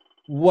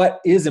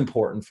what is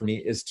important for me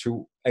is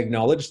to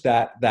acknowledge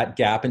that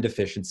gap and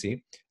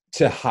deficiency,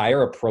 to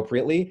hire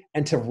appropriately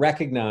and to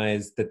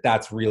recognize that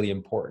that's really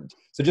important.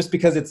 So just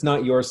because it's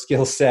not your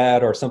skill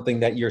set or something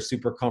that you're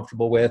super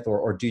comfortable with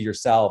or do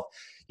yourself,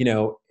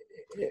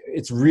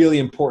 it's really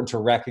important to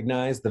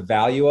recognize the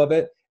value of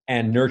it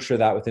and nurture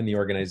that within the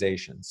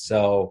organization.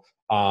 So,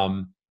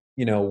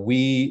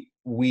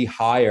 we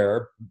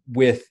hire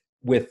with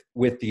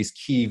these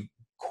key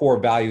core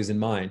values in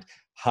mind.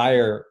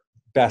 Hire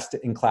best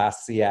in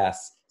class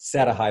CS,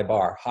 set a high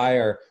bar,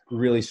 hire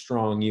really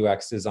strong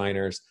UX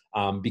designers,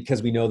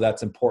 because we know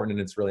that's important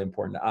and it's really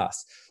important to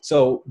us.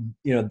 So,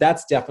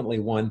 that's definitely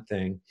one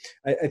thing.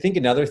 I think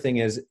another thing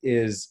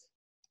is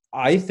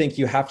I think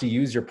you have to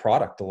use your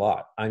product a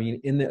lot. I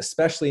mean,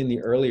 especially in the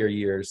earlier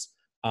years,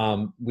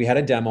 we had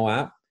a demo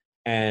app,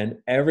 and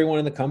everyone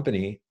in the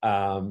company,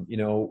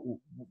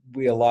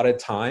 we allotted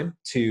time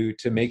to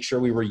make sure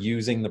we were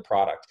using the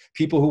product.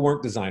 People who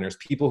weren't designers,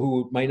 people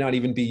who might not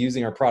even be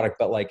using our product,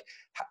 but like,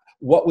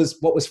 what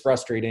was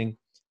frustrating?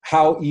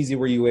 How easy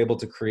were you able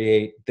to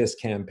create this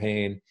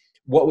campaign?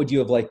 What would you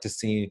have liked to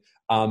see?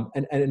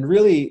 And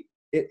really,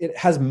 it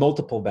has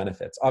multiple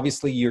benefits.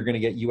 Obviously, you're going to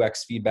get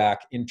UX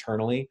feedback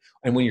internally.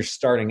 And when you're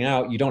starting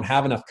out, you don't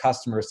have enough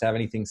customers to have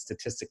anything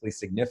statistically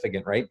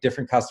significant, right?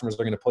 Different customers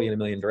are going to pull you in a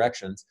million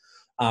directions.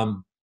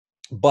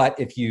 But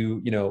if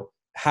you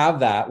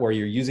have that where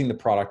you're using the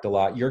product a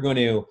lot, you're going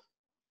to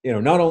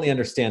not only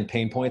understand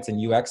pain points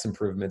and UX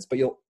improvements, but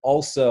you'll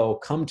also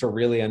come to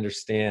really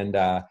understand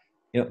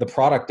the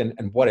product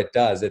and what it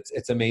does.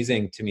 It's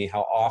amazing to me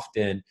how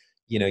often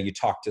you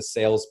talk to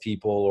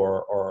salespeople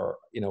or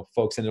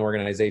folks in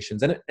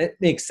organizations, and it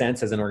makes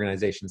sense as an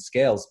organization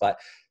scales, but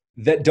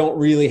that don't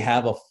really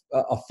have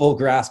a full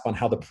grasp on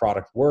how the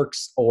product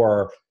works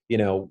or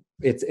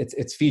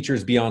its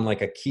features beyond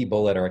like a key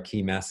bullet or a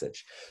key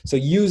message. So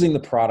using the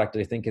product,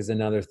 I think, is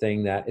another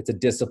thing that it's a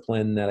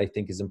discipline that I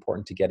think is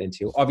important to get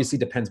into. Obviously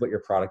depends what your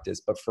product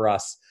is, but for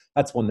us,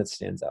 that's one that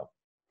stands out.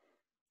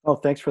 Oh,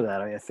 thanks for that.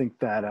 I think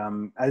that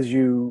as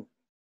you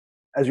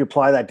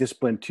apply that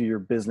discipline to your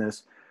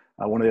business,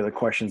 one of the other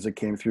questions that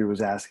came through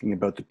was asking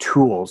about the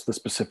tools, the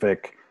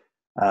specific,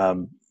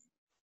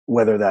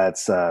 whether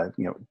that's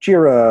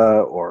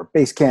Jira or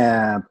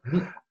Basecamp,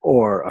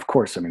 or of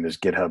course, I mean, there's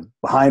GitHub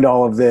behind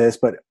all of this,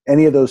 but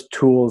any of those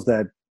tools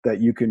that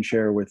you can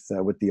share with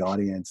the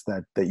audience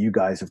that you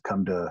guys have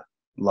come to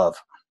love.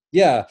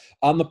 Yeah,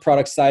 on the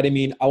product side, I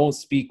mean, I won't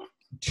speak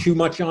too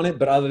much on it,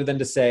 but other than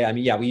to say, I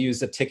mean, yeah, we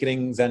use a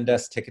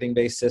Zendesk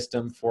ticketing-based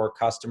system for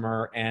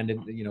customer and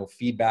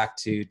feedback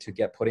to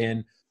get put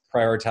in,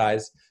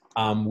 prioritize.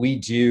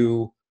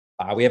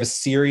 We have a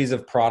series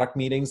of product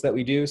meetings that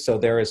we do. So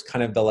there is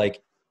kind of the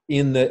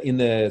in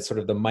the sort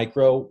of the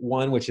micro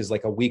one, which is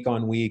like a week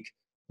on week,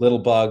 little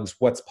bugs,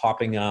 what's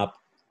popping up,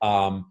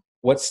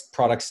 what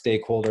product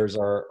stakeholders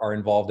are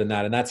involved in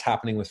that, and that's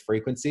happening with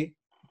frequency.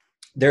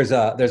 There's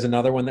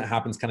another one that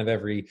happens kind of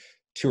every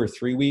 2 or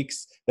 3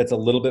 weeks. That's a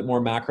little bit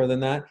more macro than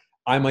that.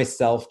 I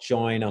myself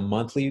join a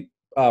monthly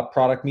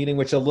product meeting,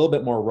 which is a little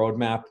bit more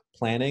roadmap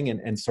planning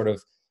and sort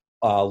of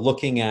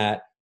looking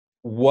at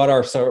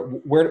the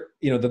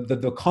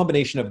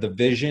combination of the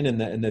vision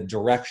and the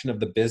direction of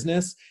the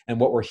business and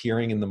what we're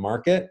hearing in the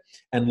market,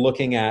 and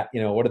looking at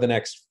what do the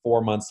next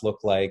 4 months look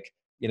like,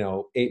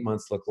 8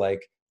 months look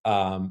like,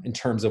 in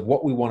terms of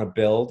what we want to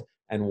build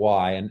and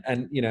why.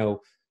 And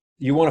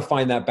you want to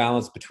find that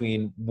balance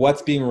between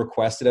what's being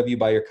requested of you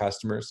by your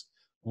customers,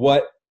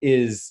 what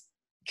is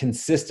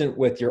consistent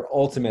with your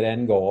ultimate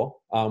end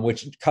goal,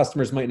 which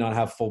customers might not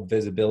have full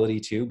visibility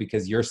to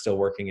because you're still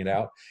working it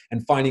out,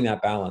 and finding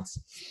that balance.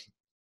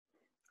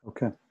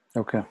 Okay.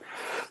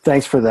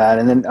 Thanks for that.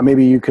 And then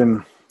maybe you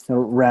can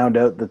round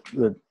out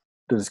the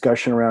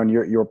discussion around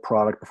your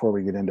product before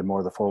we get into more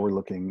of the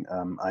forward-looking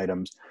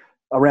items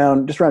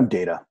around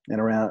data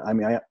and around. I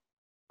mean,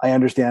 I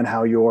understand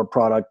how your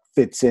product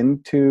fits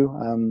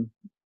into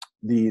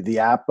the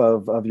app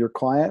of your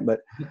client, but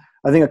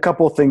I think a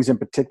couple of things in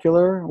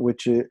particular,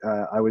 which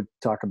I would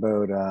talk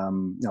about,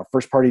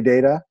 first-party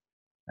data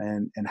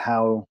and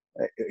how,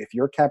 if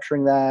you're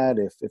capturing that,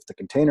 if the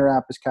container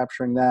app is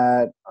capturing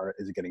that, or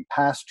is it getting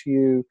passed to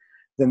you,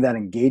 then that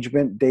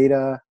engagement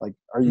data, like,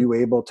 are you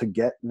able to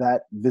get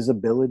that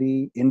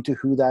visibility into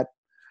who that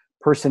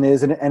person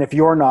is? And if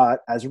you're not,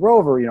 as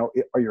Rover,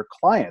 are your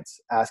clients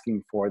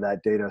asking for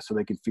that data so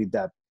they can feed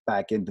that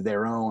back into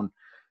their own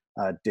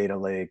data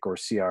lake or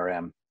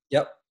CRM?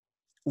 Yep.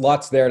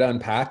 Lots there to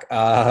unpack.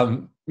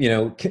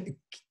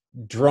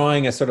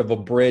 Drawing a sort of a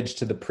bridge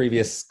to the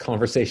previous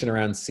conversation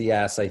around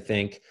CS, I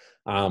think,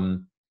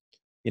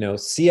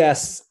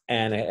 CS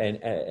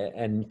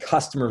and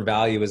customer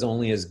value is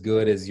only as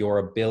good as your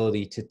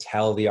ability to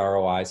tell the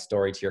ROI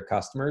story to your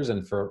customers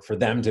and for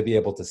them to be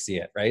able to see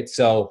it, right?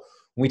 So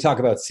when we talk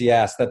about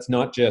CS, that's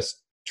not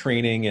just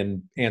training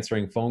and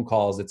answering phone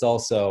calls. It's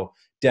also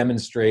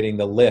demonstrating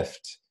the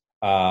lift.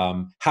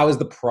 How is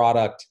the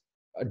product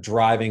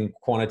driving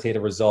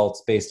quantitative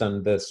results based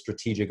on the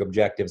strategic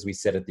objectives we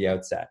set at the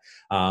outset?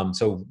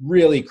 So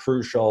really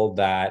crucial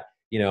that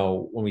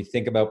when we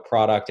think about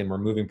product and we're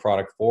moving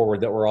product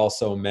forward, that we're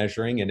also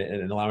measuring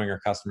and allowing our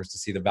customers to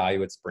see the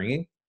value it's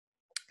bringing.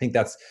 I think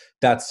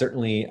that's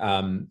certainly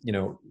a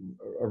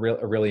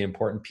really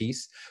important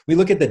piece. We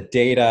look at the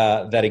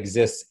data that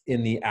exists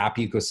in the app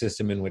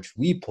ecosystem in which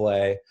we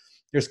play.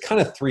 There's kind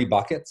of three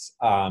buckets.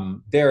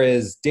 There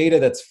is data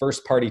that's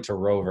first party to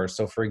Rover.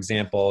 So for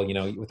example,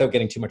 without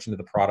getting too much into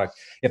the product,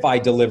 if I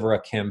deliver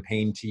a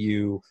campaign to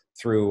you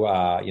through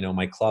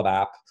my club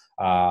app,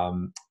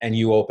 and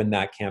you open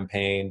that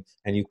campaign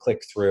and you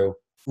click through,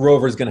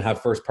 Rover's going to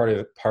have first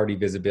party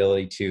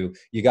visibility to,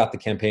 you got the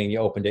campaign, you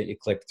opened it, you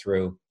clicked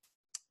through.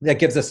 That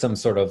gives us some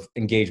sort of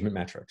engagement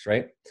metrics,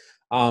 right?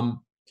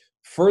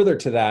 Further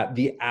to that,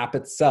 the app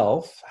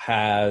itself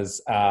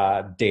has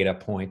data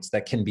points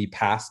that can be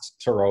passed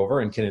to Rover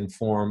and can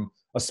inform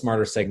a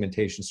smarter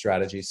segmentation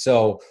strategy.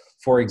 So,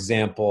 for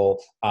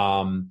example,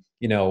 in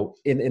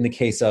the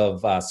case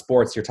of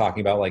sports, you're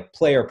talking about like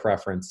player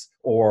preference,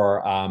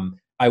 or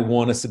I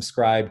want to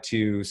subscribe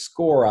to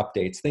score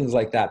updates, things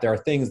like that. There are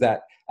things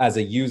that, as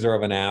a user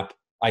of an app,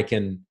 I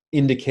can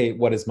indicate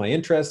what is my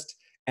interest,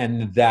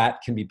 and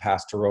that can be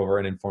passed to Rover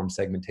and inform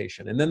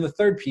segmentation. And then the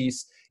third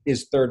piece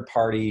is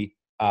third-party,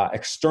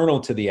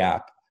 external to the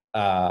app,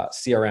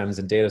 CRMs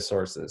and data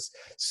sources.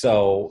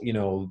 So,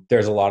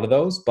 there's a lot of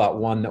those, but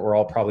one that we're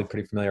all probably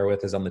pretty familiar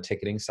with is on the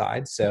ticketing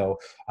side. So,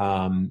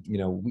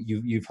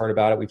 you've heard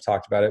about it. We've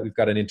talked about it. We've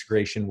got an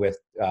integration with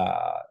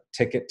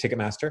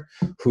Ticketmaster,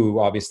 who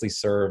obviously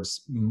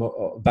serves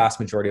vast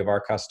majority of our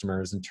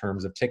customers in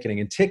terms of ticketing.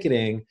 And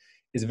ticketing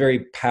is a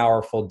very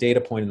powerful data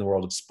point in the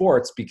world of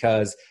sports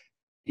because,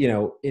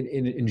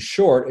 in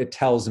short, it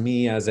tells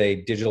me as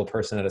a digital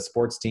person at a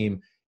sports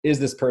team, is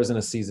this person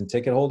a season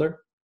ticket holder?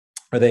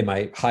 Are they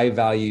my high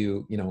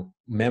value,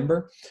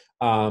 member?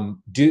 Or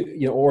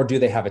do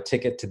they have a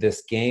ticket to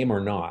this game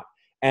or not?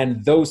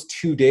 And those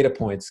two data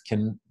points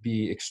can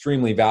be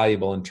extremely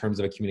valuable in terms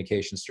of a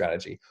communication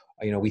strategy.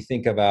 We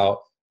think about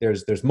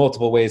there's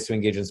multiple ways to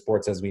engage in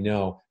sports, as we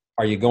know.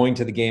 Are you going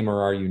to the game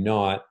or are you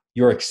not?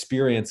 Your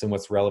experience and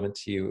what's relevant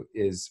to you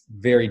is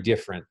very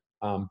different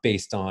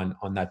based on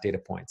that data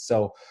point.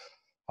 So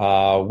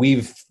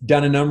we've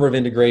done a number of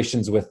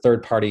integrations with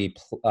third-party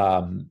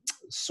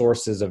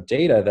sources of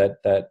data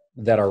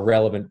that are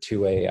relevant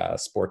to a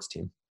sports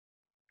team.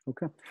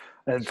 Okay,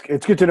 and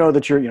it's good to know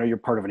that you're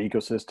part of an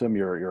ecosystem.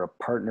 You're a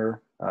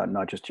partner,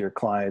 not just to your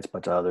clients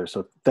but to others.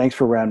 So thanks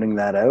for rounding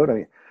that out.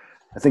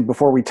 I think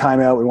before we time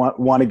out, we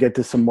want to get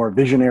to some more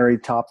visionary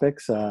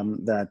topics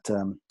that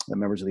the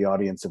members of the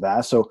audience have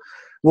asked. So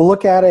we'll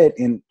look at it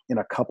in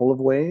a couple of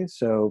ways.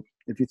 So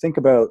if you think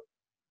about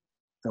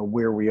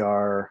where we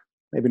are,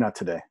 maybe not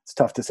today, it's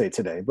tough to say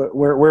today, but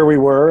where we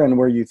were and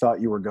where you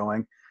thought you were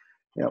going,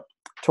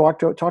 talk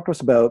to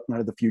us about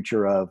the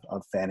future of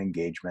fan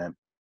engagement,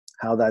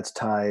 how that's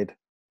tied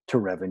to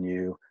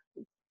revenue,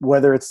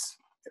 whether it's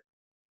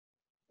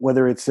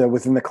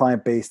within the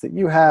client base that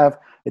you have.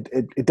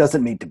 It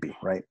doesn't need to be,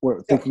 right?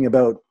 We're thinking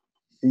about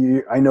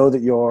you. I know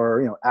that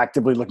you're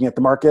actively looking at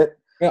the market,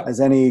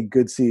 as any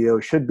good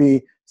CEO should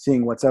be,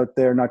 seeing what's out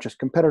there, not just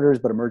competitors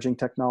but emerging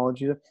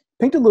technology.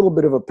 Paint a little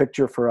bit of a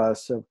picture for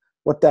us of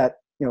what that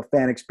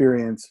fan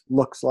experience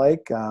looks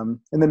like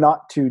in the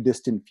not too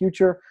distant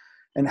future,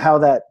 and how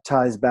that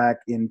ties back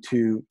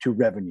into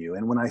revenue.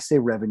 And when I say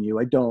revenue,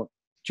 I don't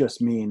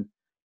just mean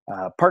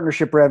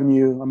partnership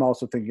revenue. I'm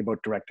also thinking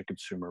about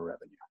direct-to-consumer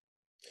revenue.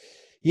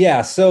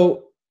 Yeah.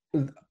 So,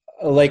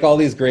 like all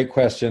these great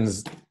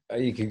questions,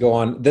 you could go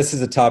on. This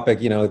is a topic,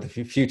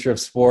 the future of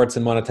sports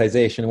and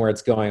monetization, where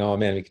it's going. Oh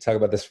man, we could talk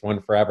about this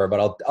one forever. But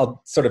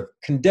I'll sort of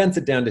condense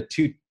it down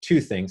to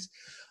two things.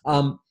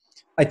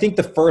 I think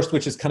the first,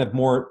 which is kind of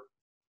more,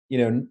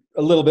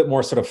 a little bit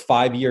more sort of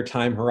 5-year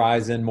time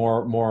horizon,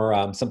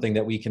 more something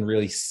that we can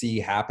really see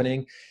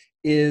happening,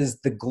 is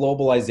the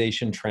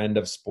globalization trend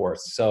of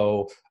sports.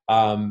 So,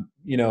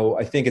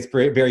 I think it's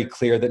very, very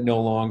clear that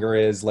no longer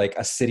is like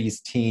a city's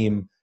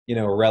team,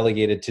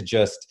 relegated to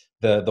just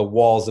the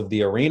walls of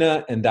the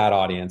arena and that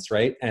audience,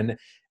 right? And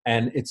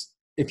it's,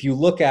 if you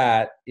look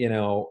at,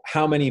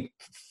 how many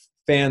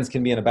fans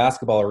can be in a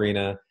basketball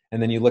arena,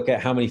 and then you look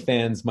at how many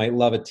fans might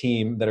love a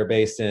team that are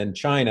based in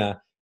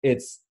China,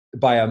 it's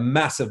by a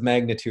massive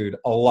magnitude,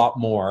 a lot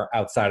more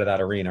outside of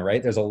that arena,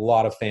 right? There's a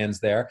lot of fans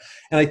there.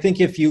 And I think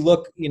if you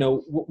look,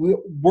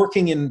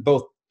 working in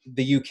both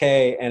the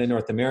UK and in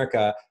North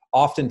America,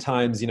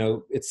 oftentimes,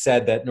 it's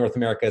said that North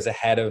America is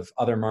ahead of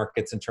other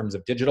markets in terms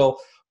of digital.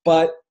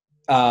 But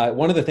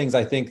one of the things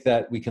I think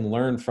that we can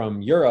learn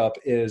from Europe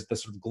is the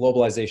sort of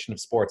globalization of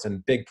sports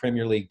and big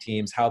Premier League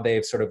teams, how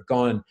they've sort of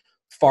gone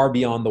far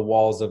beyond the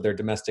walls of their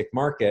domestic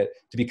market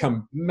to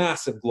become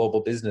massive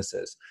global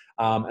businesses.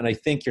 And I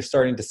think you're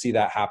starting to see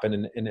that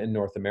happen in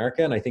North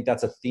America. And I think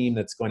that's a theme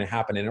that's going to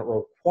happen. And it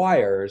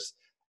requires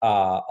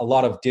a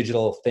lot of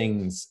digital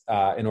things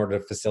in order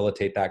to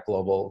facilitate that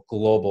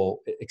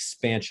global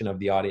expansion of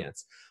the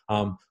audience.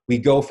 We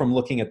go from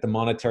looking at the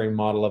monetary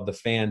model of the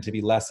fan to be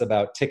less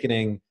about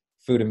ticketing,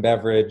 food and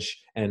beverage,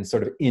 and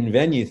sort of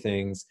in-venue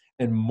things,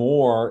 and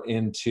more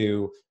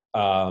into,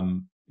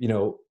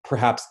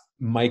 perhaps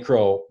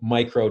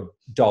micro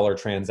dollar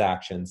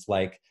transactions,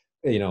 like,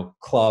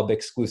 club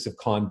exclusive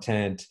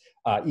content,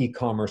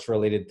 e-commerce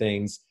related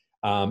things,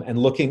 and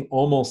looking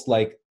almost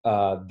like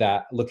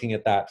looking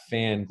at that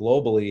fan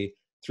globally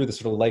through the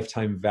sort of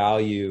lifetime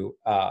value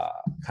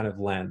kind of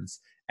lens.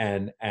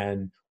 And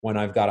when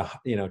I've got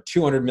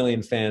 200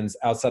 million fans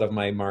outside of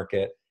my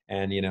market,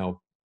 and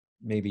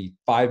maybe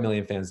 5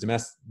 million fans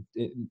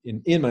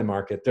in my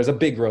market, there's a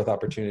big growth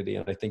opportunity,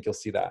 and I think you'll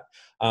see that.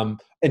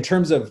 In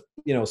terms of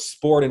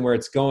sport and where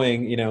it's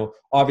going,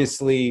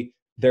 obviously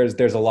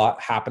there's a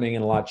lot happening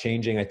and a lot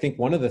changing. I think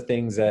one of the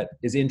things that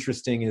is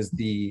interesting is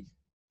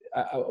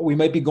we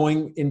might be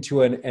going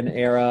into an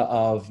era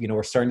of,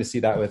 we're starting to see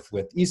that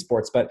with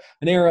esports, but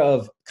an era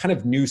of kind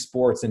of new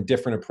sports and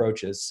different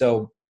approaches.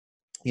 So,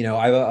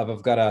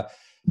 I've got a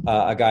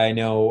guy I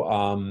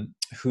know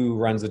who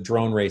runs a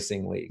drone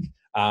racing league.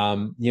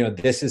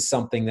 This is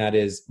something that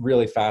is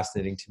really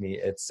fascinating to me.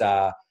 It's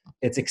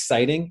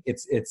exciting.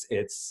 It's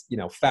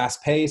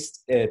fast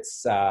paced.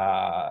 It's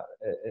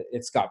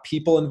got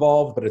people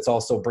involved, but it's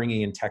also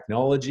bringing in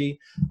technology.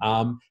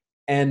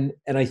 And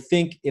I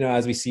think,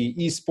 as we see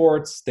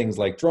esports, things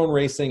like drone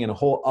racing and a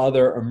whole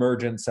other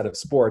emergent set of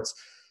sports,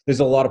 there's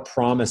a lot of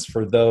promise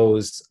for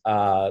those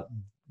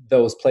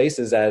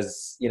places,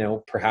 as,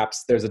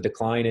 perhaps there's a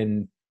decline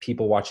in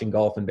people watching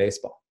golf and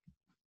baseball.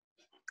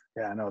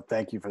 Yeah, no,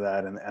 thank you for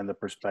that and the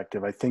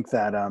perspective. I think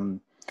that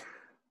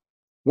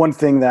one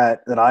thing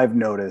that I've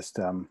noticed,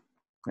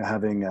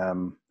 having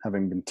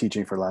been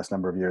teaching for the last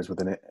number of years with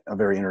a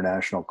very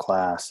international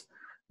class,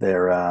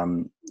 there are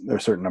a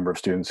certain number of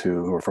students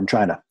who are from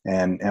China,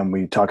 and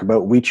we talk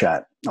about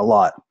WeChat a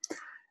lot.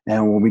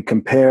 And when we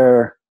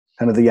compare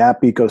kind of the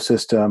app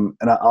ecosystem,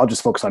 and I'll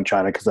just focus on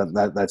China because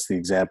that's the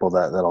example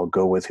that I'll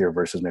go with here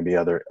versus maybe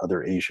other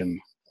Asian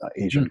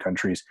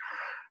countries.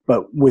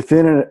 But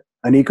within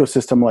an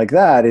ecosystem like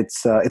that,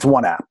 it's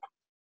one app.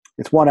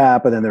 It's one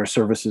app, and then there are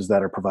services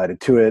that are provided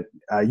to it.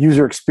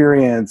 User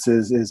experience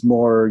is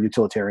more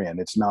utilitarian.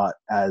 It's not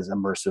as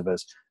immersive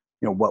as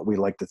what we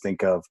like to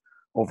think of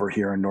over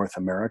here in North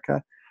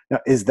America. Now,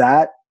 is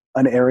that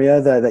an area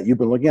that you've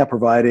been looking at,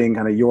 providing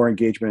kind of your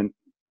engagement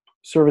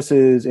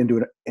services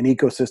into an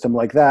ecosystem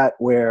like that,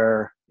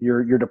 where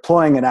you're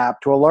deploying an app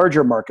to a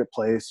larger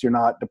marketplace? You're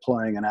not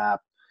deploying an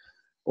app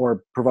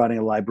or providing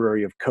a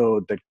library of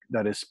code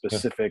that is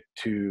specific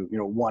to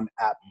one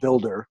app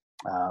builder,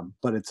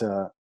 but it's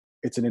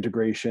an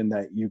integration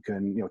that you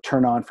can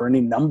turn on for any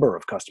number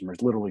of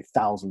customers, literally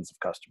thousands of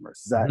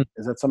customers.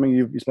 Is that something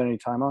you spend any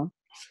time on?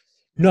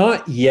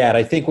 Not yet.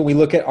 I think when we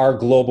look at our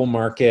global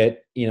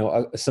market,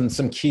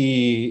 some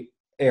key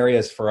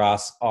areas for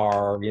us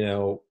are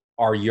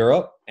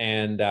Europe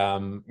and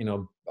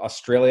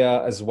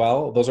Australia as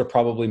well. Those are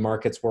probably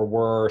markets where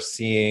we're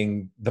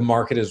seeing the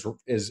market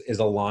is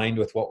aligned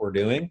with what we're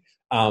doing.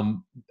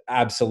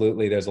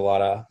 Absolutely, there's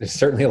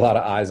certainly a lot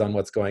of eyes on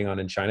what's going on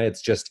in China.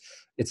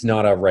 It's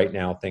not a right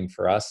now thing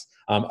for us.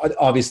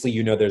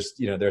 Obviously,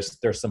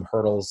 there's some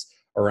hurdles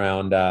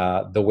around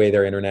the way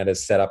their internet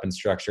is set up and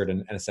structured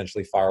and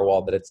essentially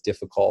firewalled, that it's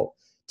difficult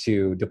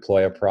to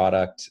deploy a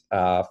product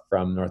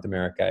from North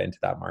America into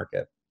that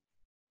market.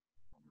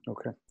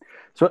 Okay.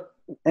 So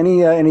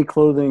any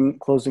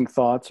closing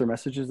thoughts or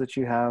messages that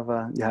you have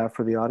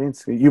for the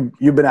audience?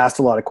 You've been asked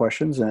a lot of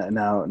questions, and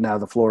now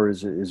the floor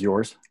is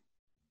yours.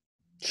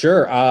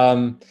 Sure.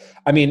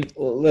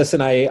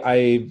 Listen,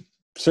 I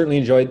certainly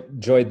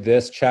enjoyed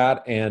this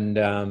chat, and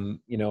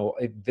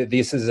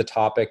this is a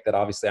topic that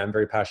obviously I'm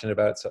very passionate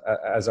about, so,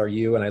 as are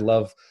you, and I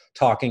love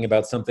talking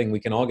about something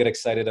we can all get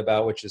excited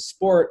about, which is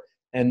sport,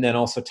 and then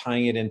also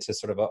tying it into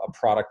sort of a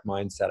product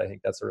mindset. I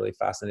think that's a really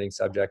fascinating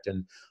subject,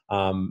 and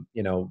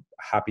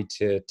happy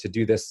to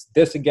do this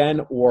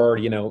again, or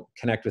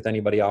connect with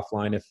anybody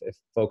offline if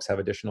folks have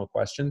additional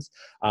questions.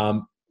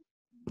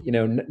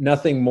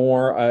 Nothing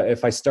more.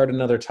 If I start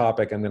another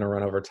topic, I'm going to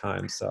run over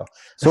time. So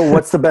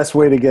what's the best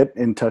way to get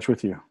in touch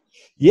with you?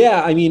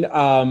 Yeah,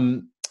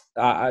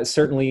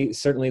 certainly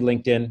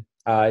LinkedIn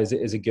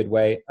is a good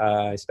way.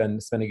 I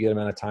spend a good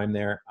amount of time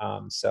there.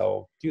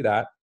 So do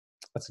that.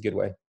 That's a good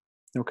way.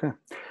 Okay.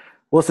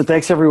 Well, listen,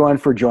 thanks everyone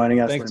for joining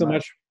us. Thanks so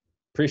much.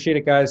 Appreciate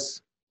it,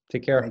 guys.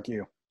 Take care. Thank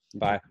you.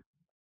 Bye.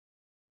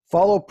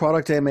 Follow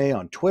Product AMA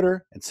on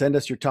Twitter and send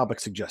us your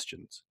topic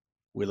suggestions.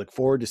 We look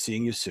forward to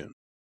seeing you soon.